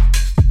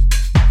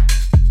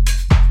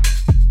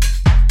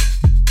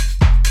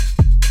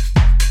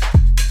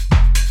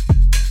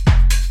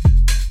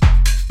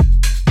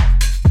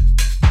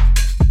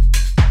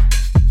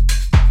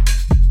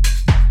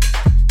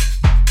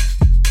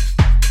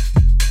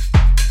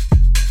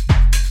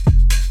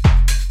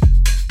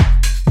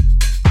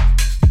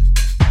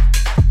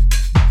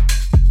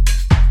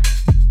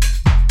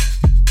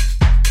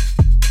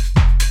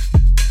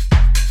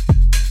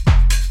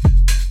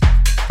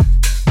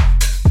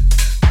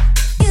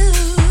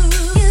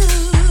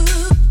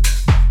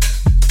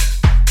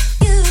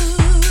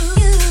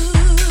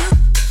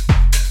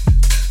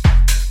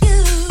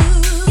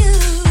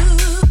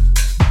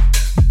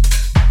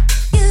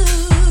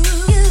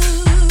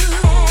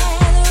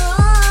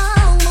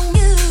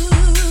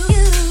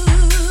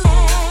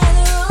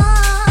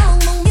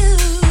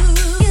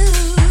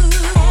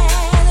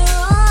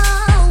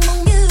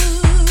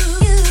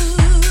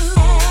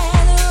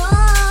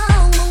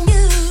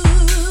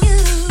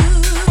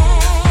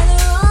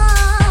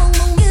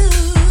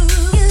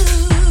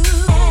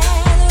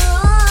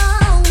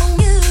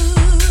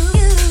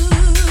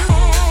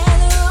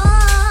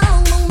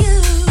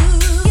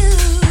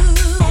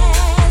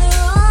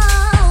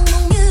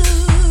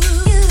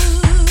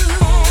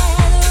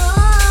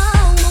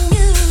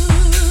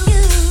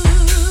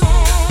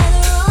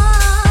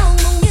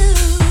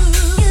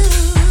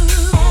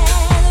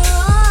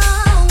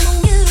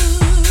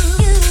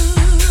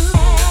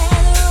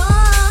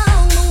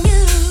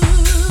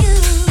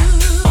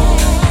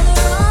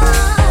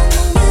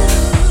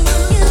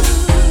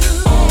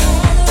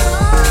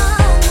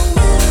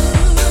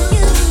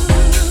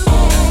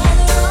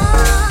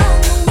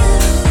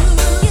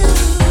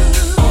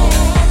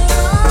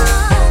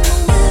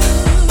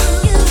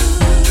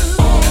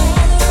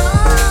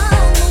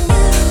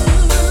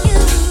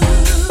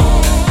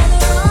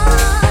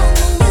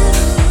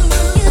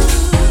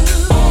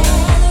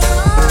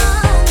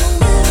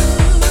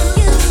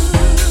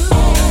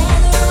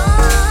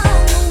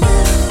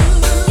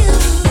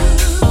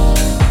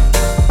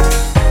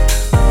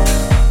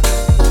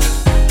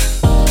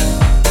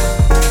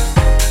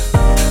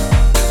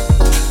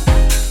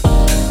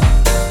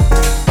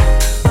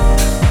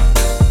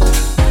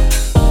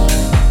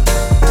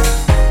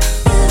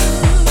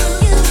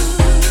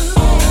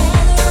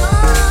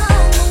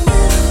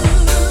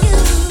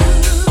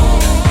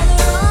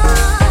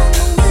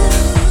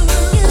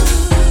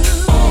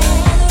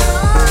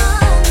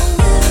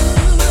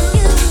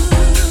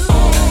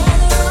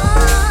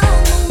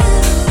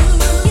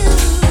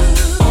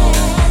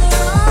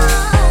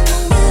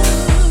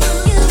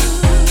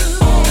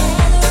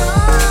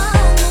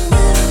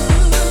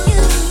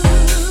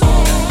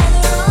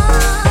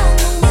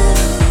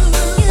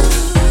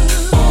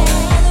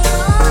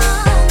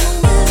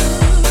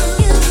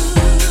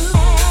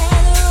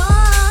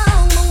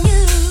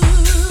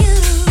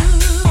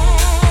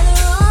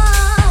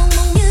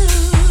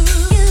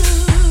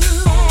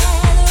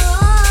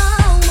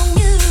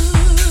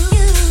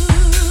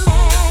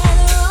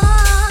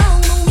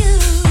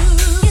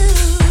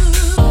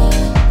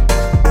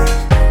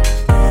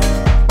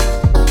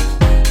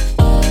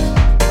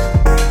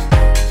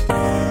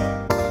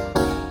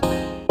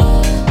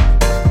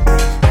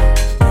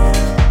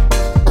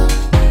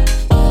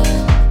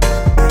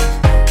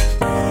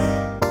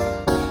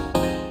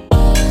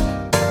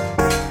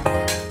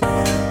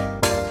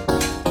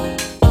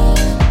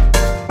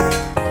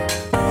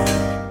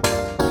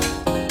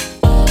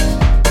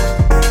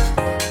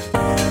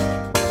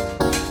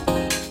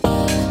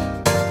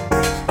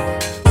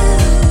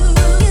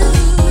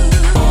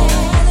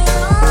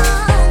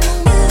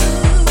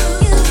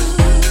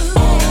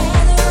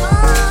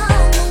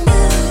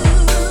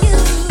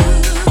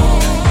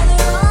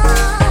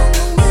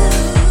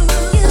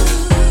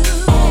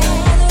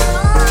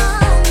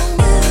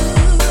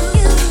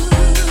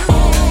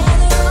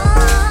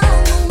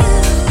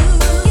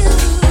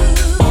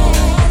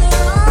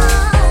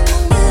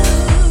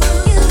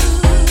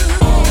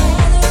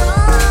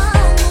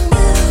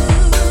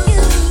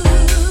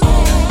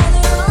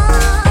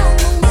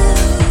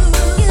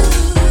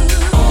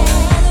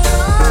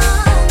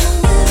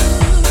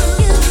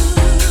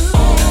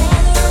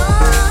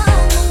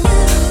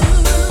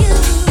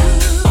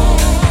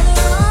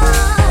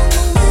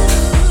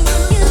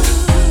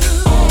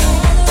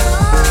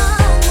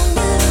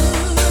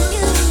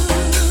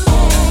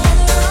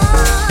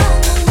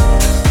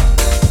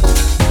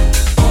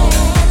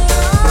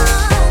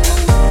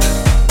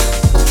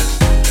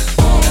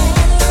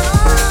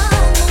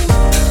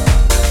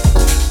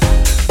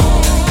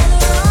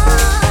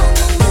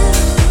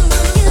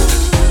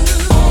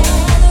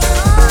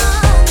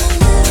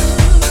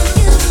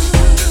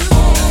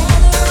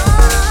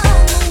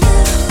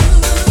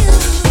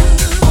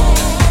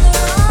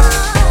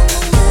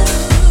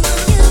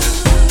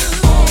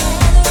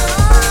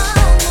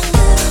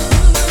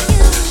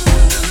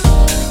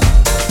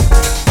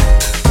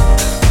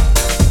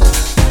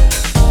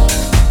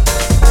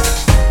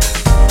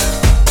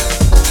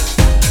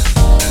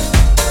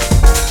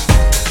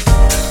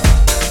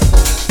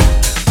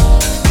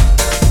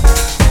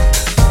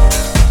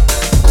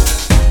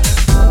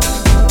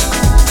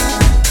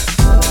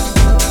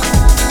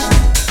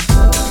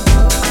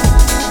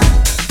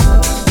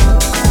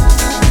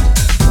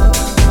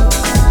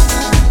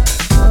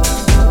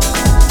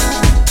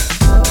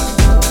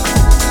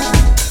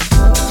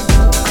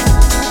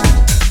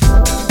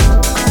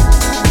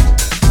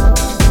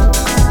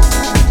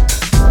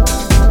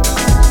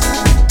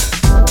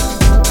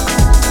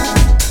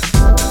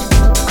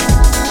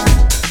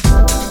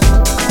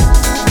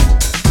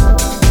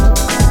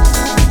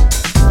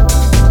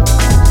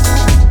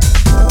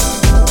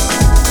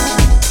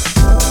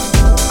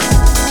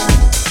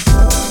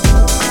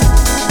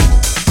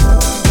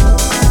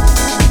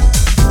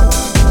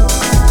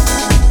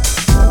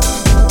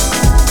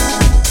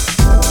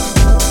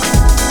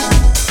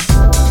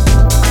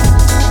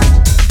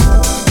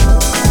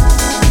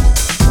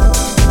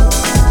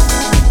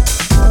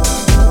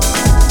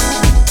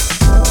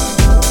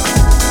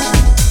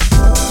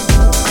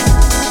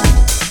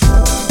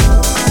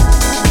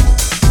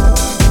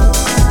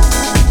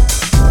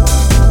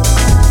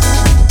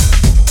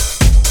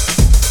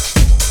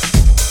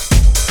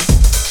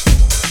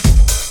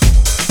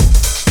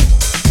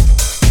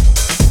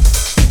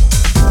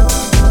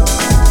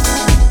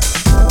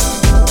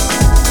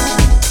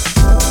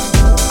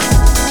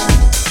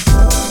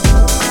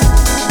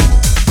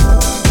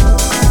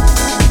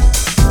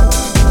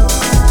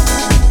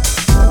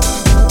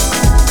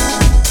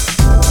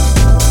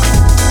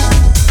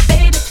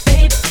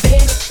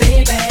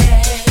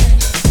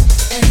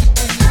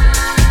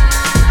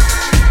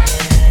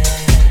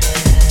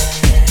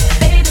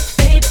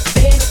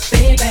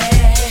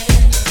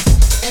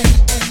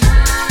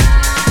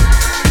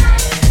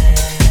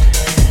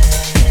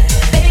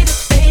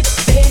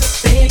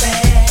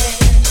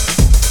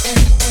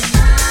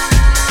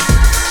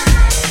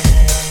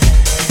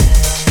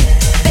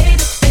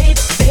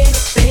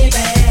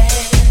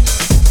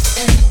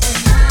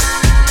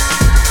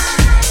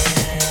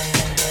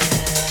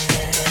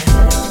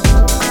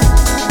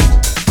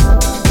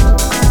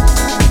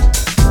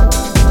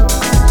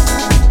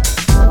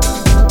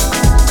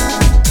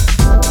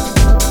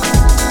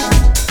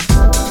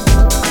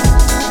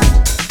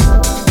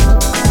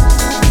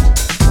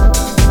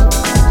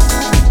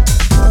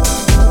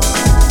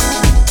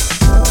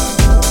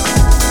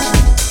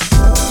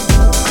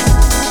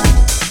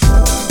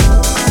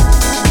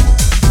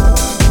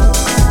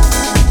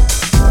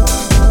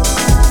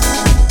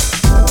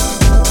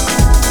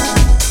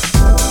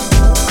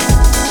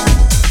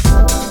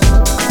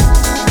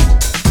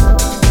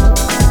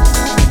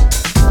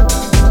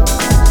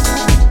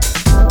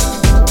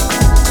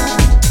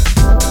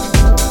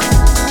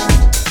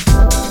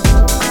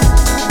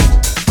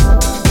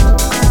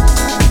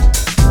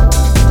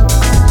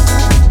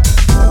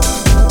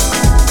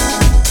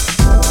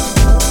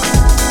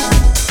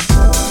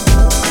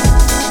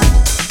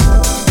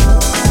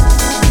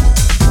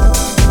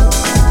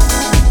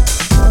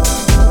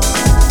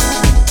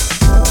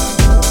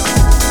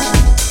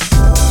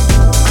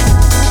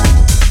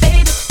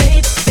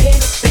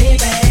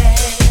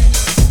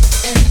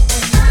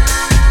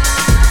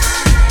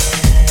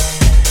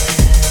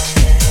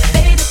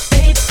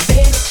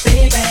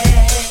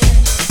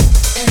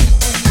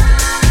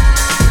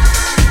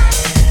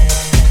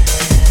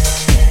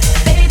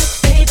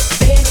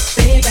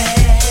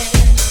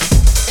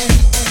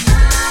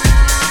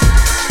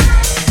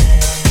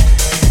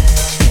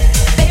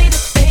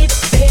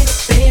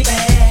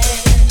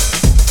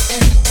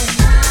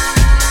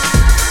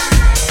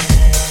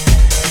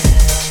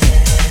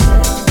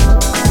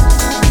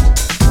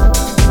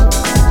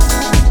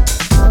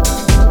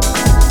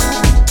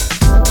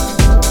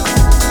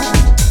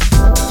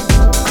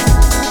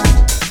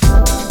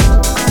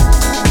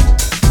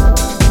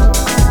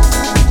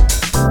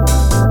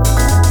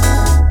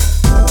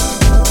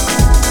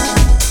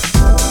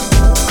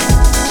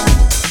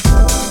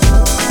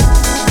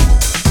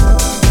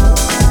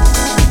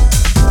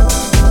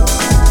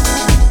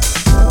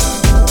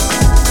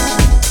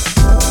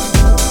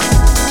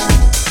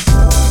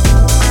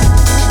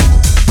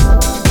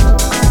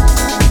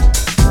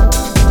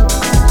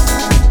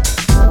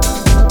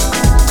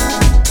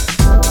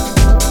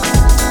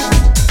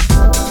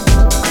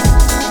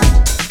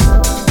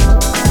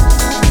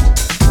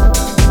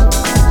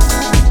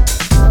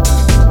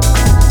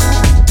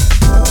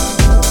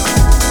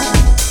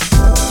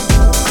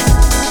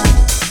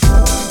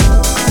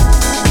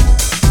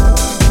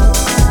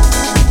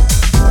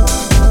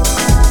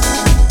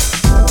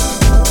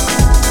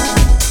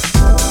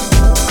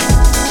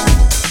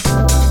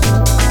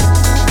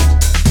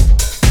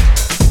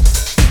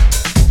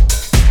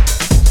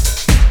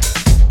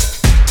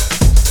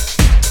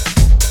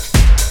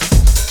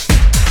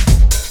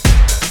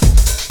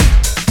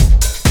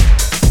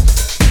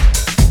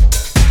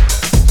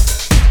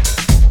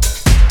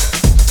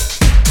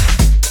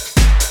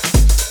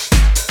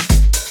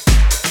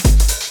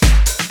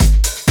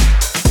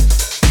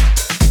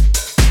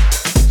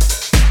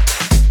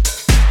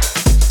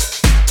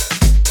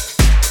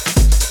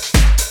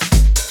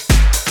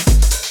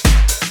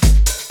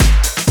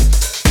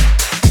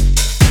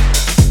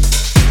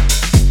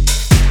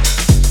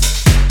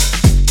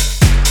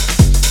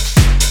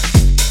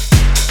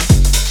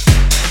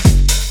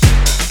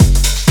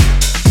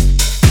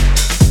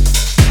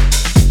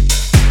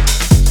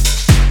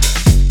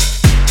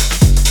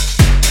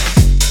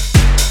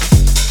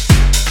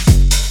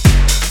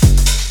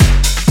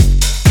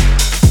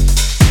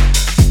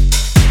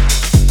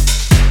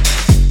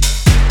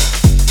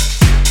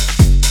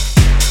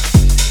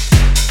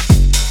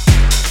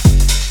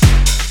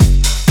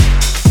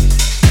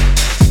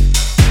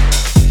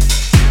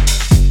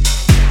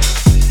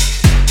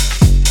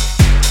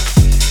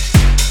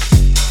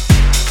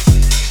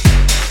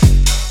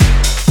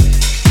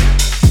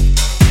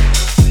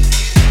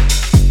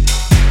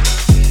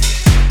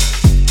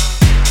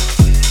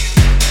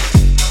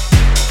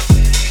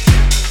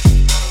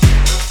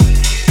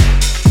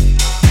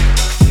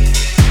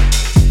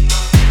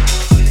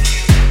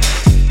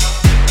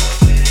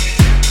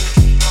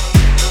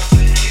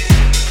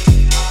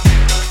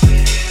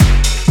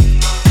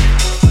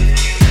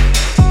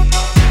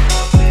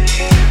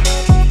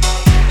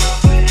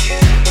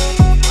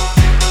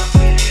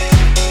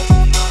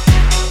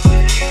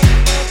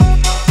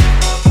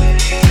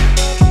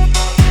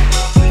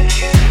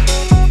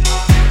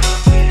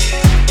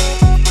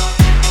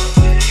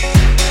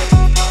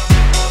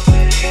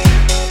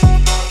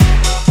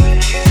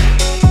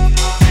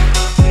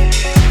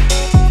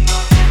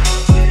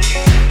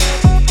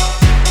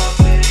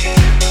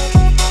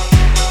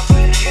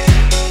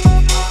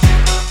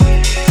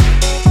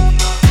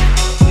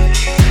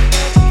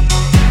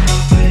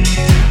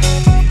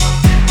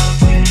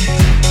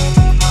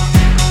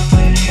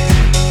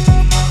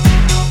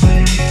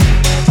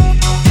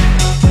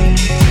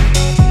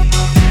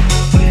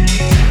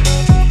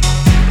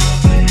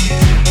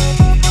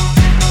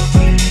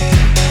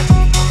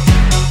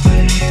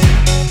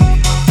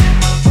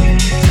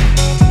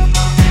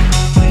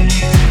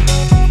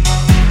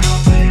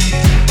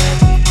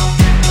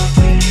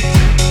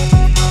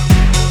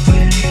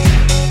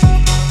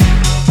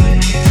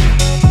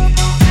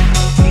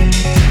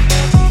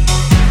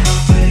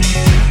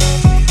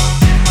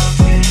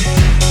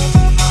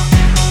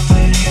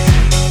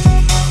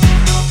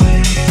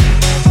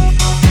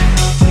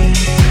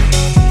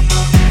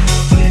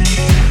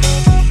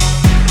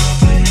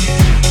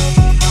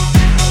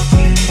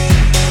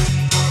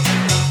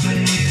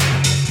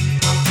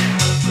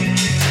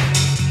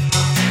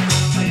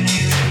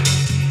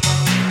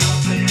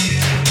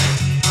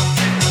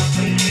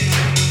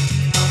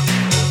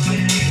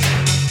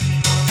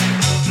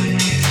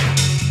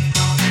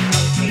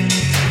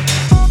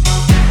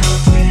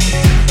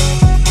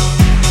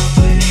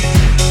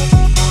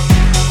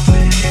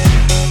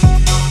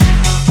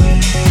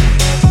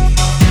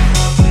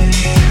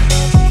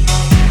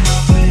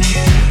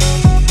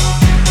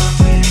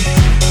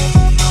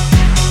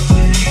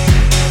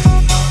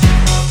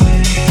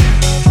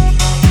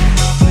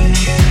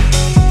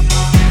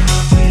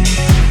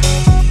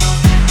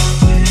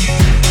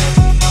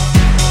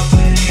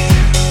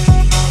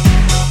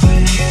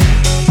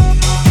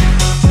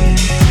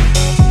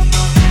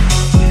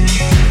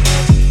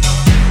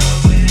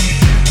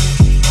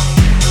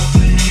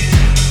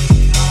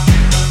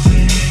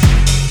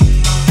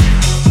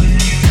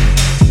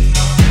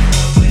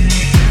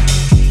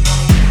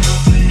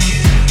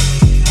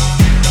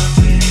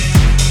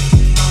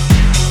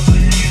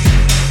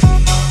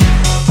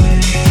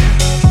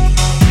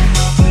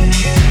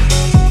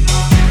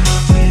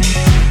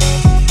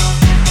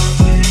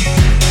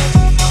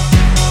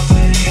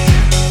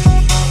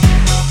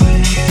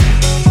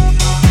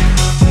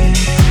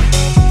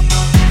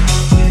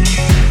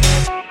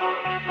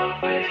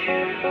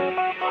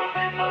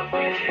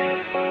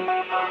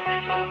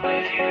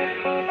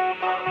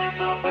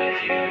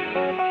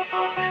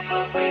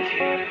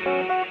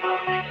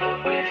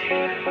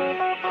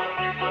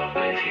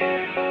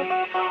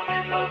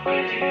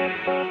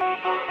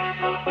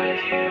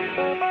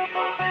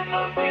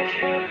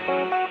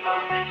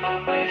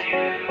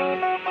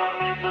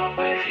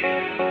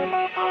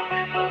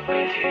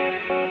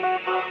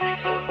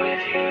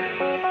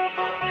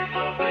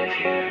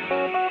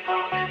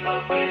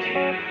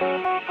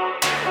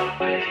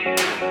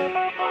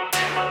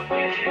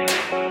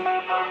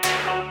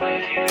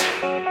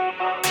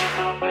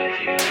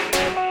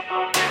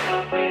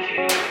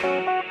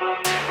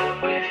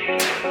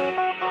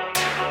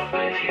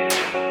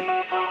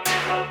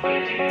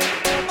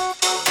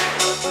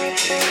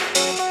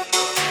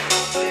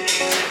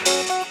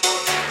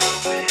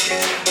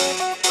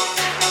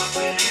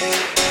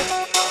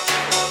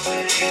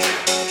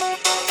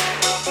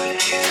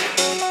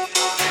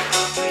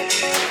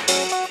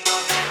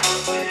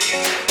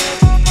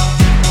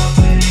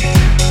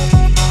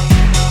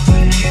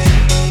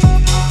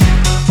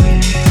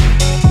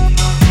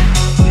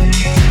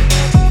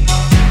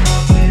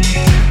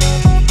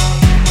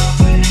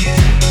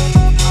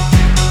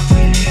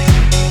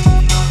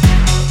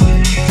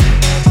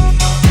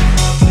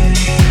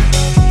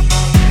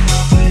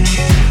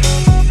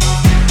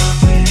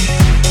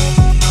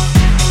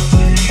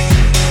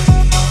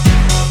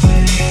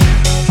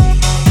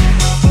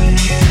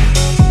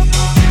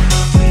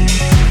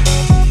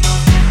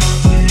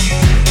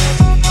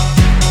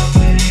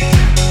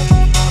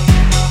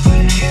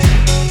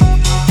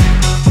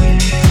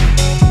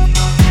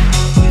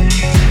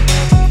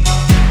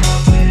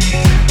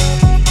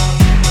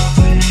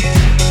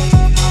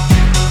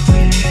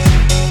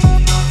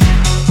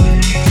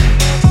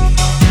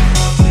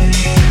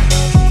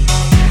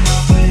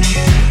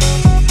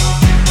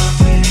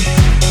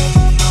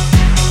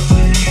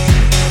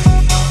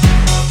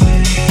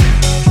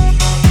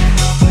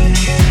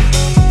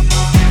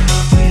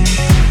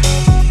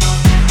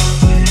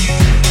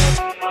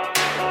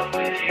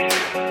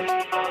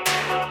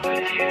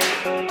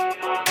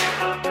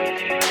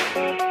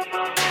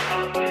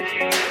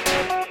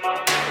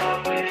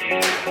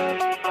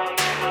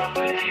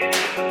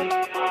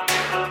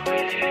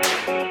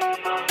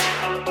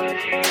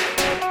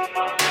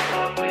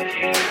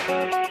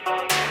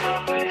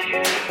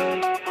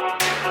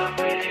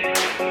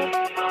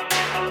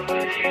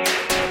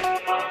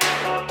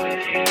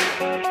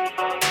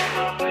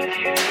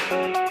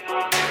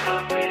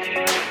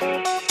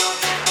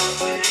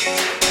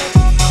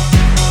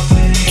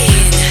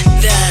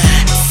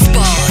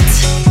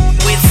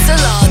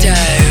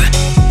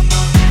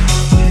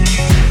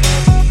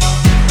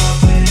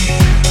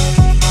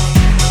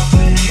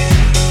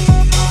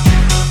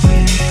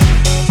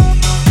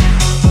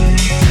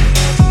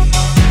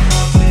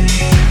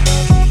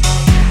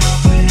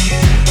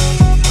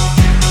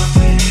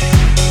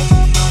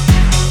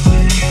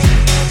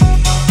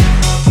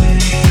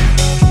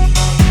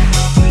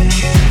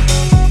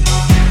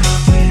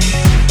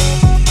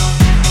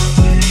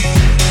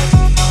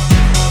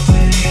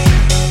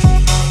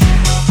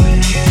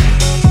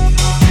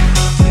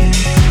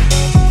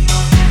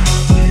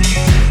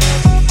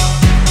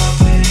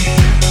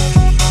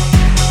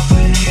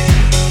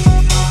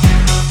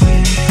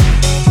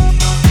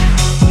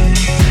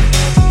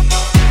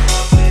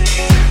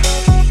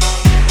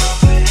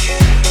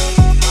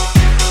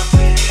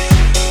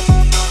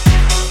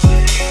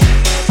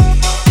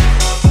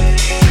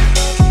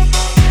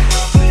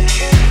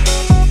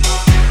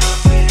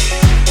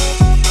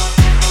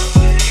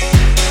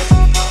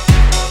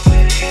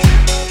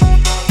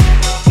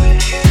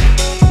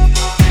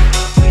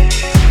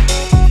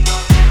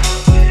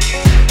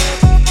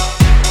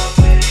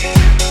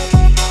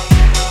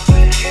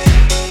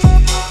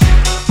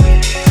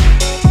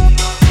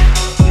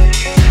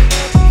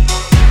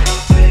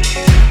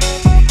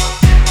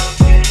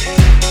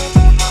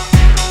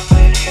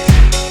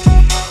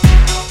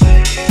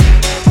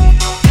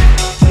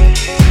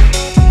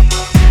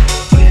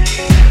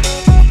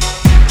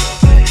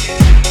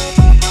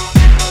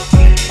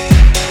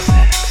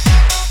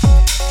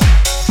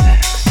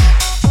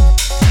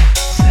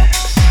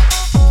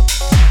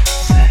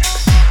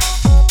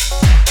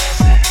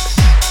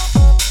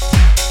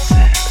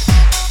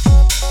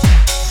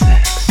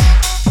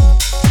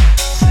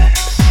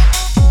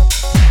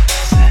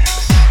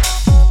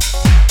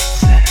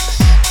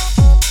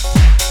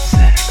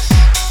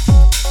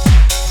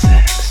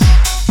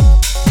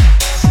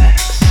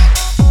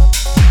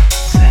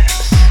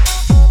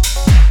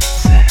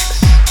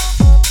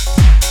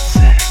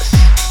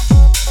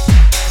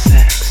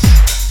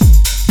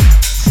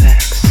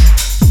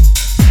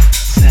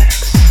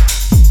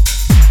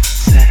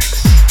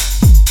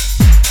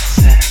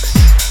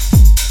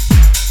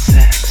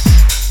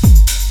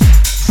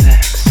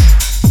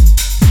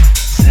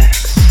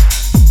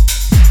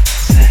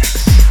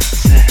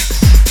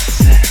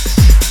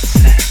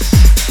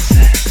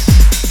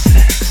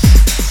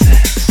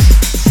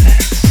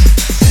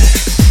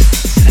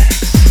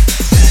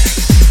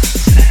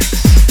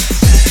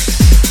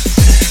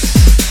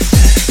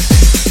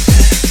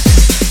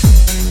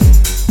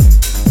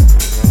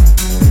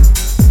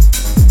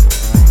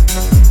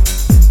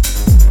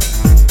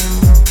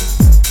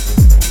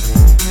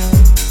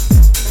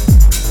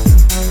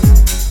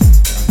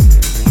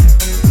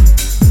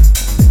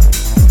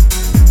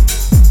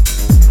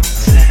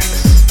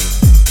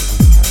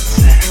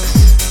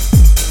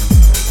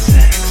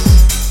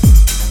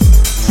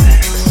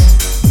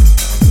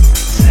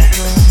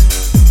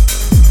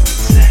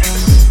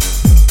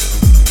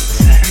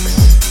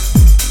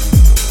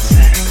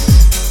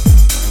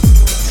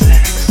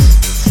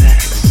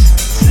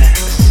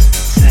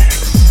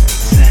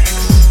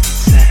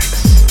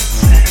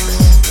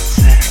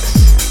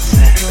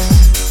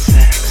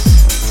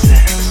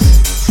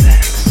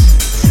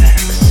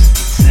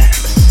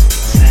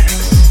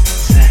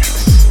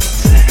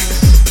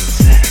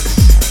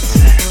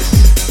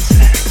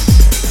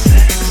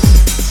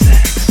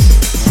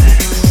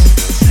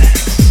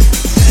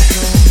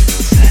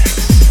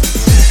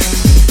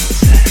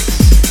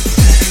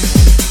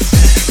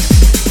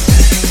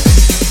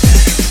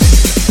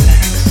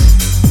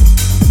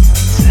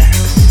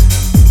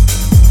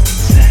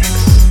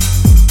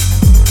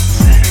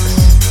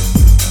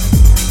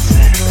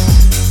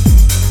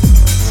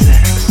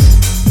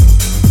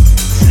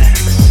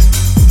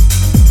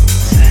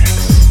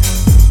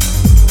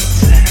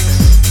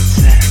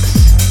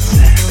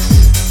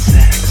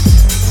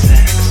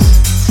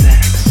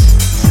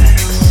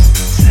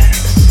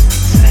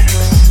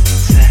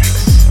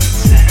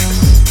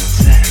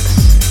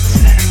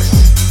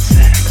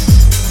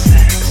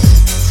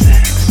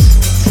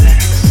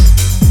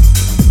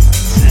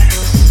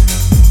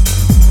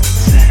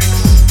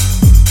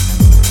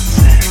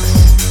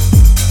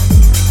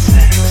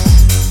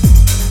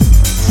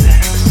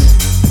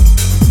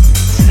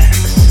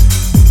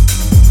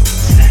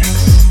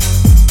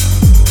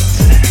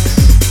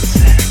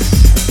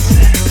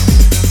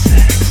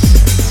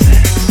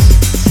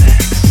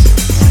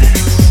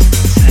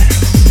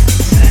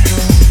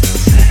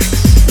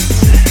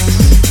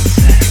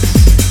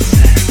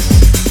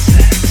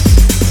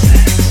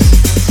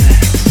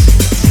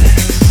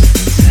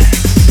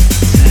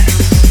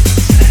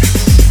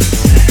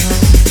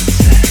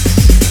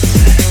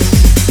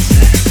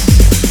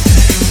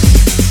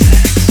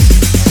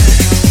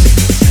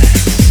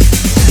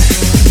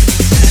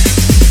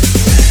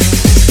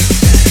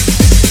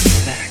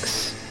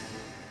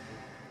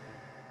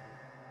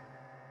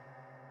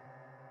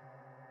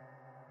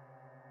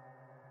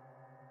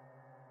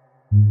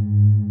 Sex,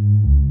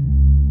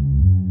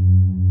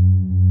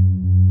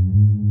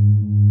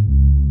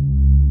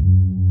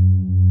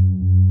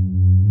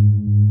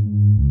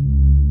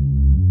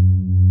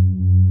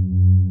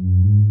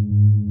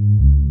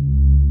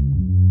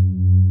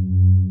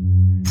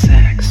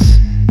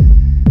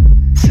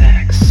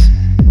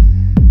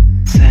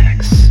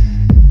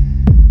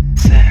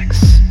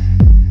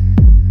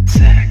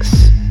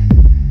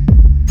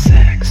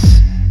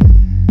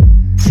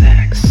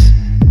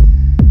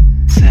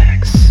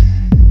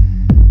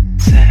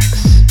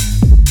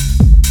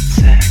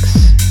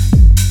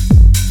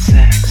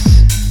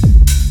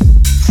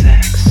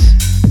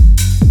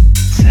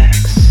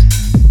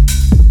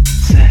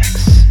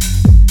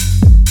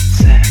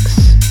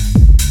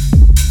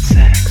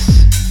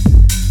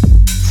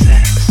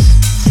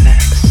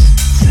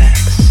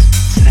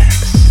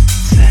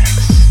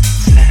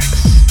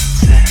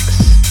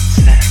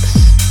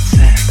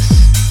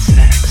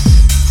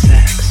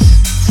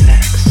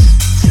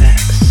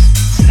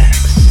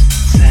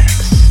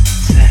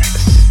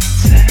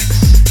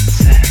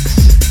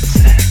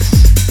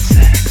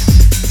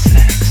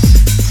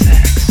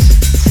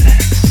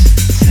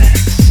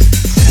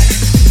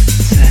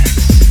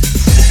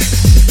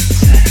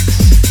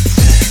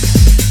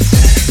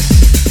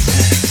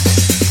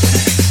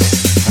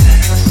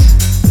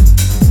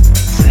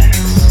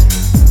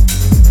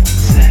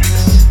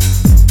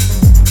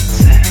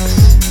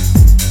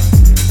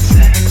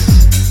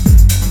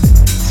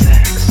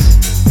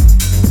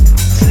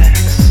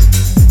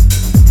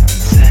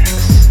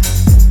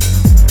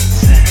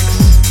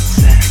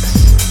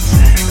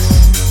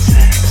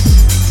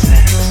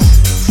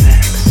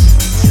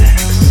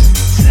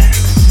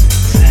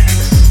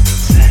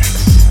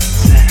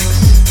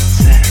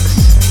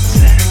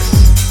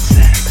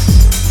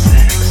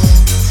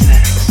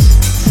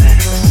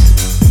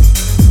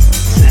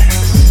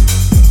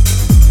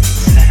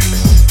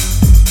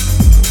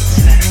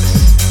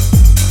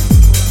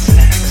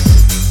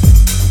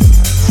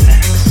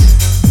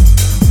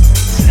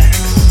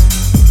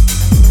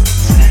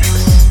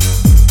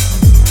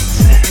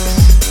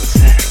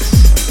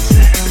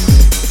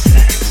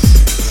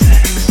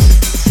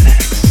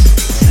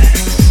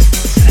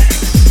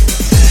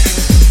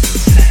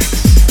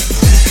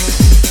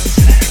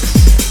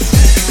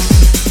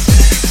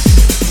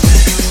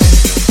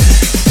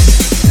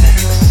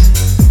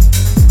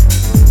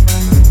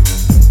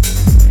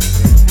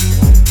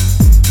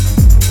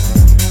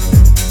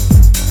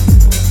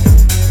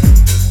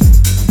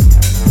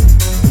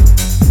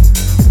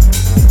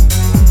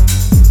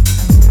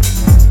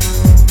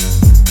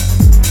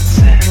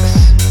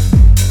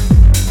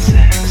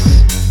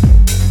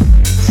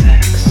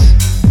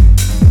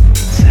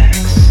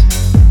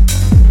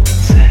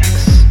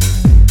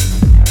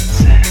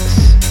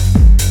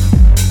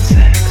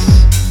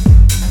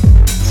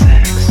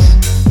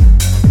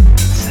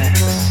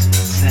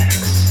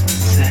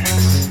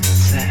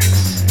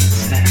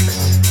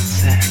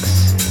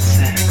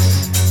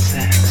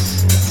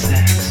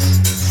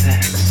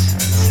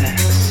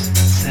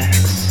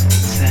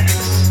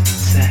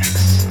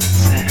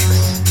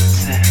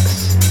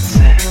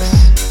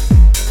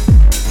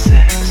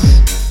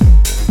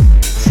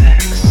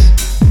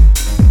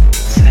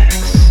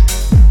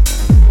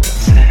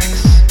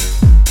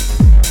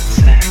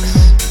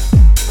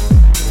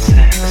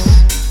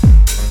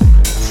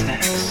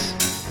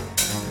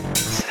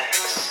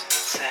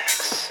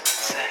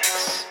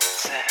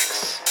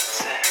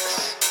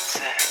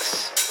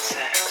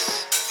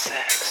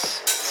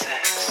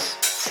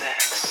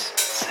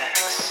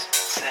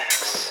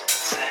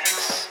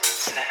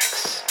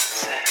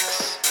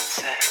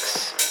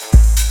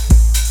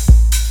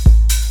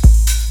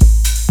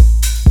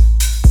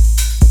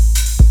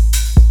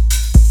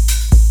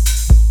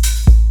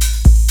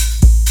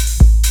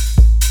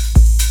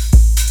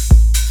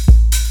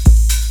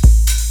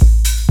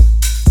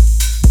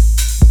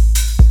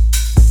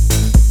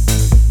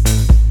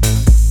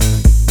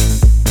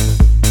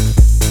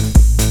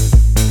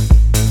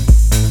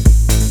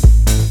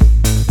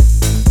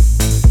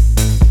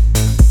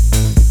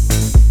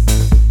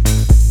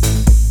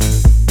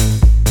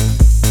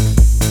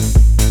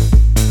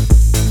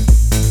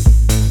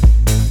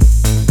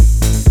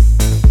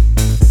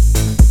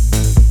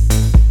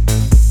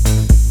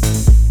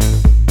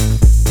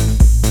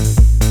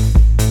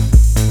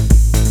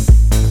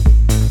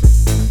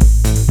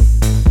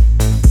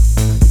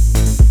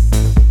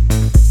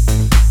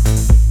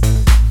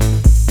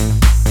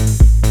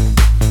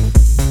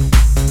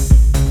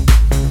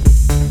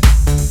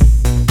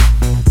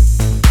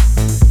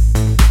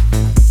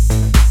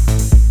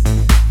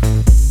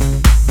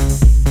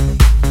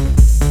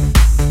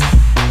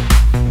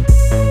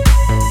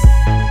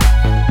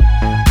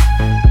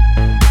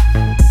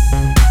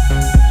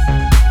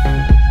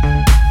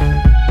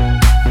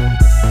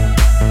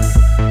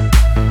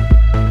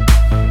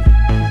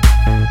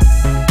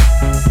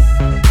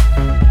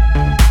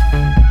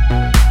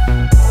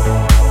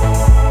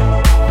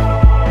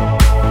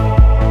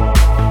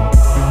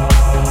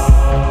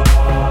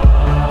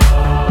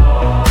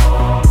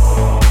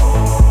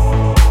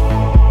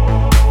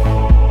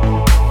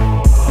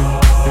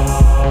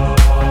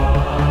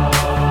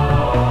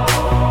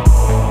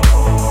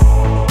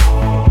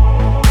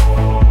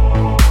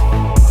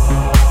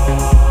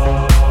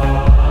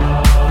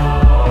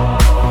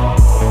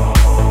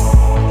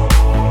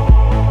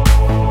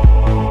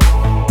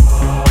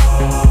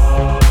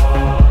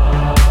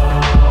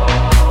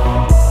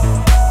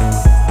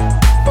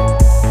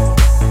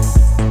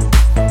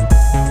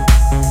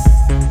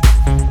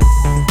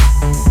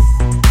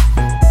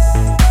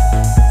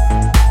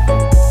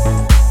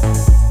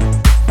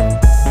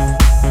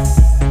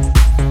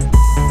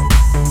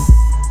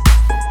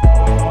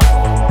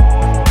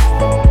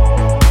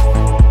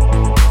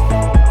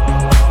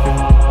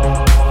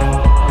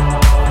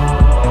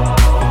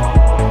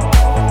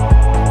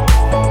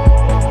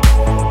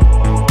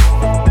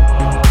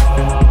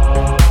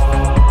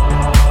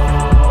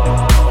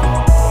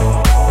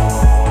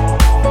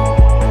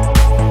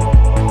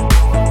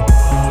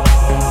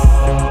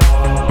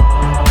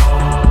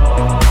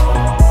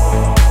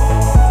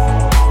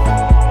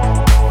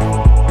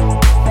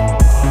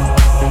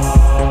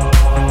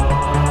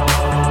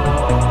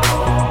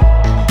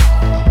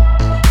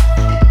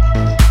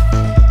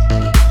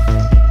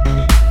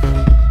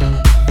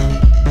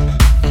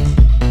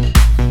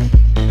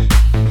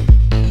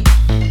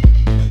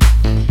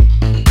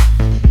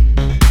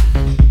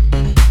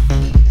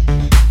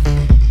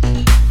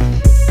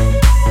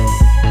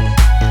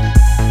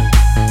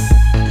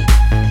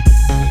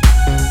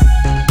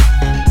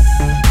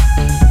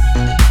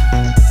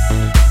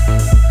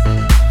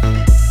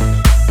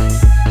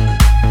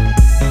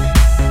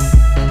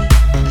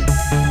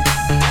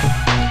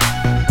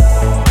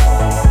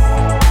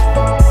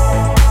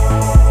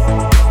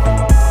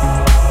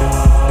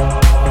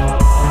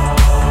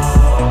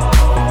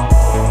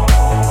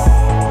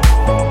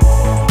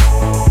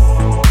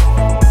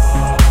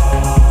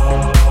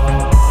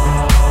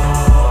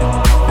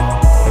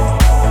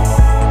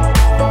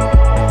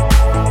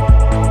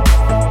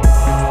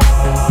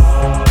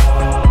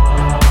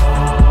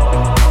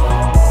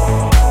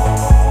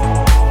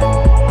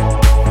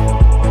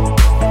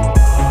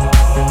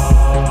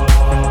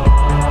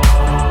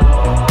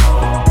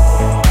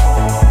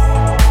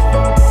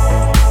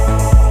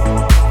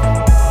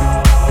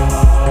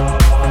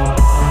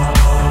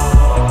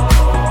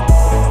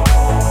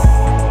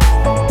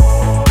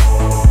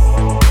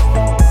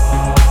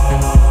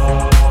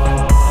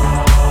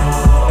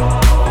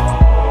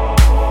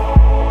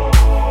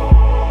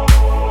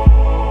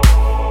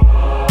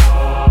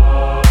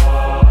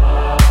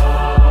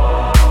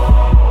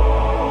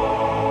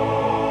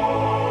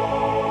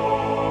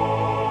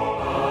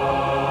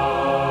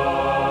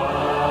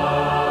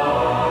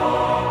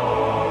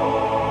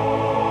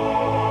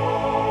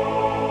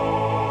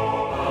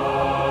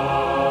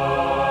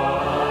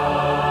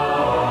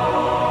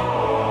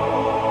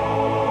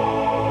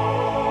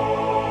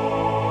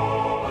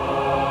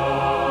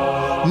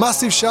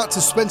 Massive shout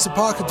to Spencer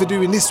Parker for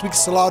doing this week's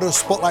Solardo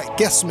Spotlight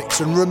guest mix.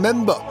 And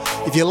remember,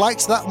 if you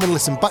liked that and want to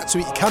listen back to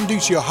it, you can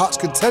do to your heart's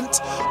content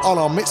on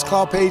our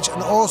Mixcloud page,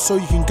 and also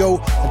you can go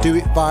and do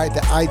it via the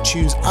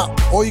iTunes app.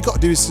 All you got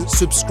to do is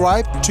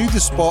subscribe to the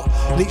spot,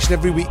 and each and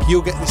every week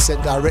you'll get this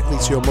sent directly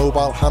to your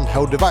mobile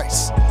handheld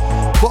device.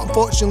 But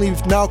unfortunately,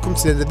 we've now come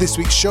to the end of this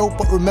week's show.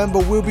 But remember,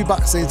 we'll be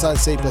back same time,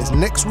 same place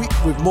next week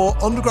with more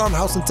underground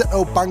house and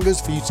techno bangers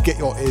for you to get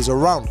your ears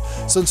around.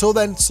 So until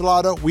then,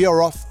 Solardo, we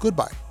are off.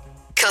 Goodbye.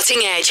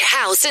 Cutting edge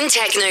house and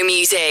techno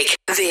music.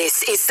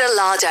 This is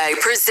Solardo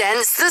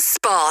presents The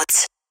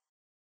Spot.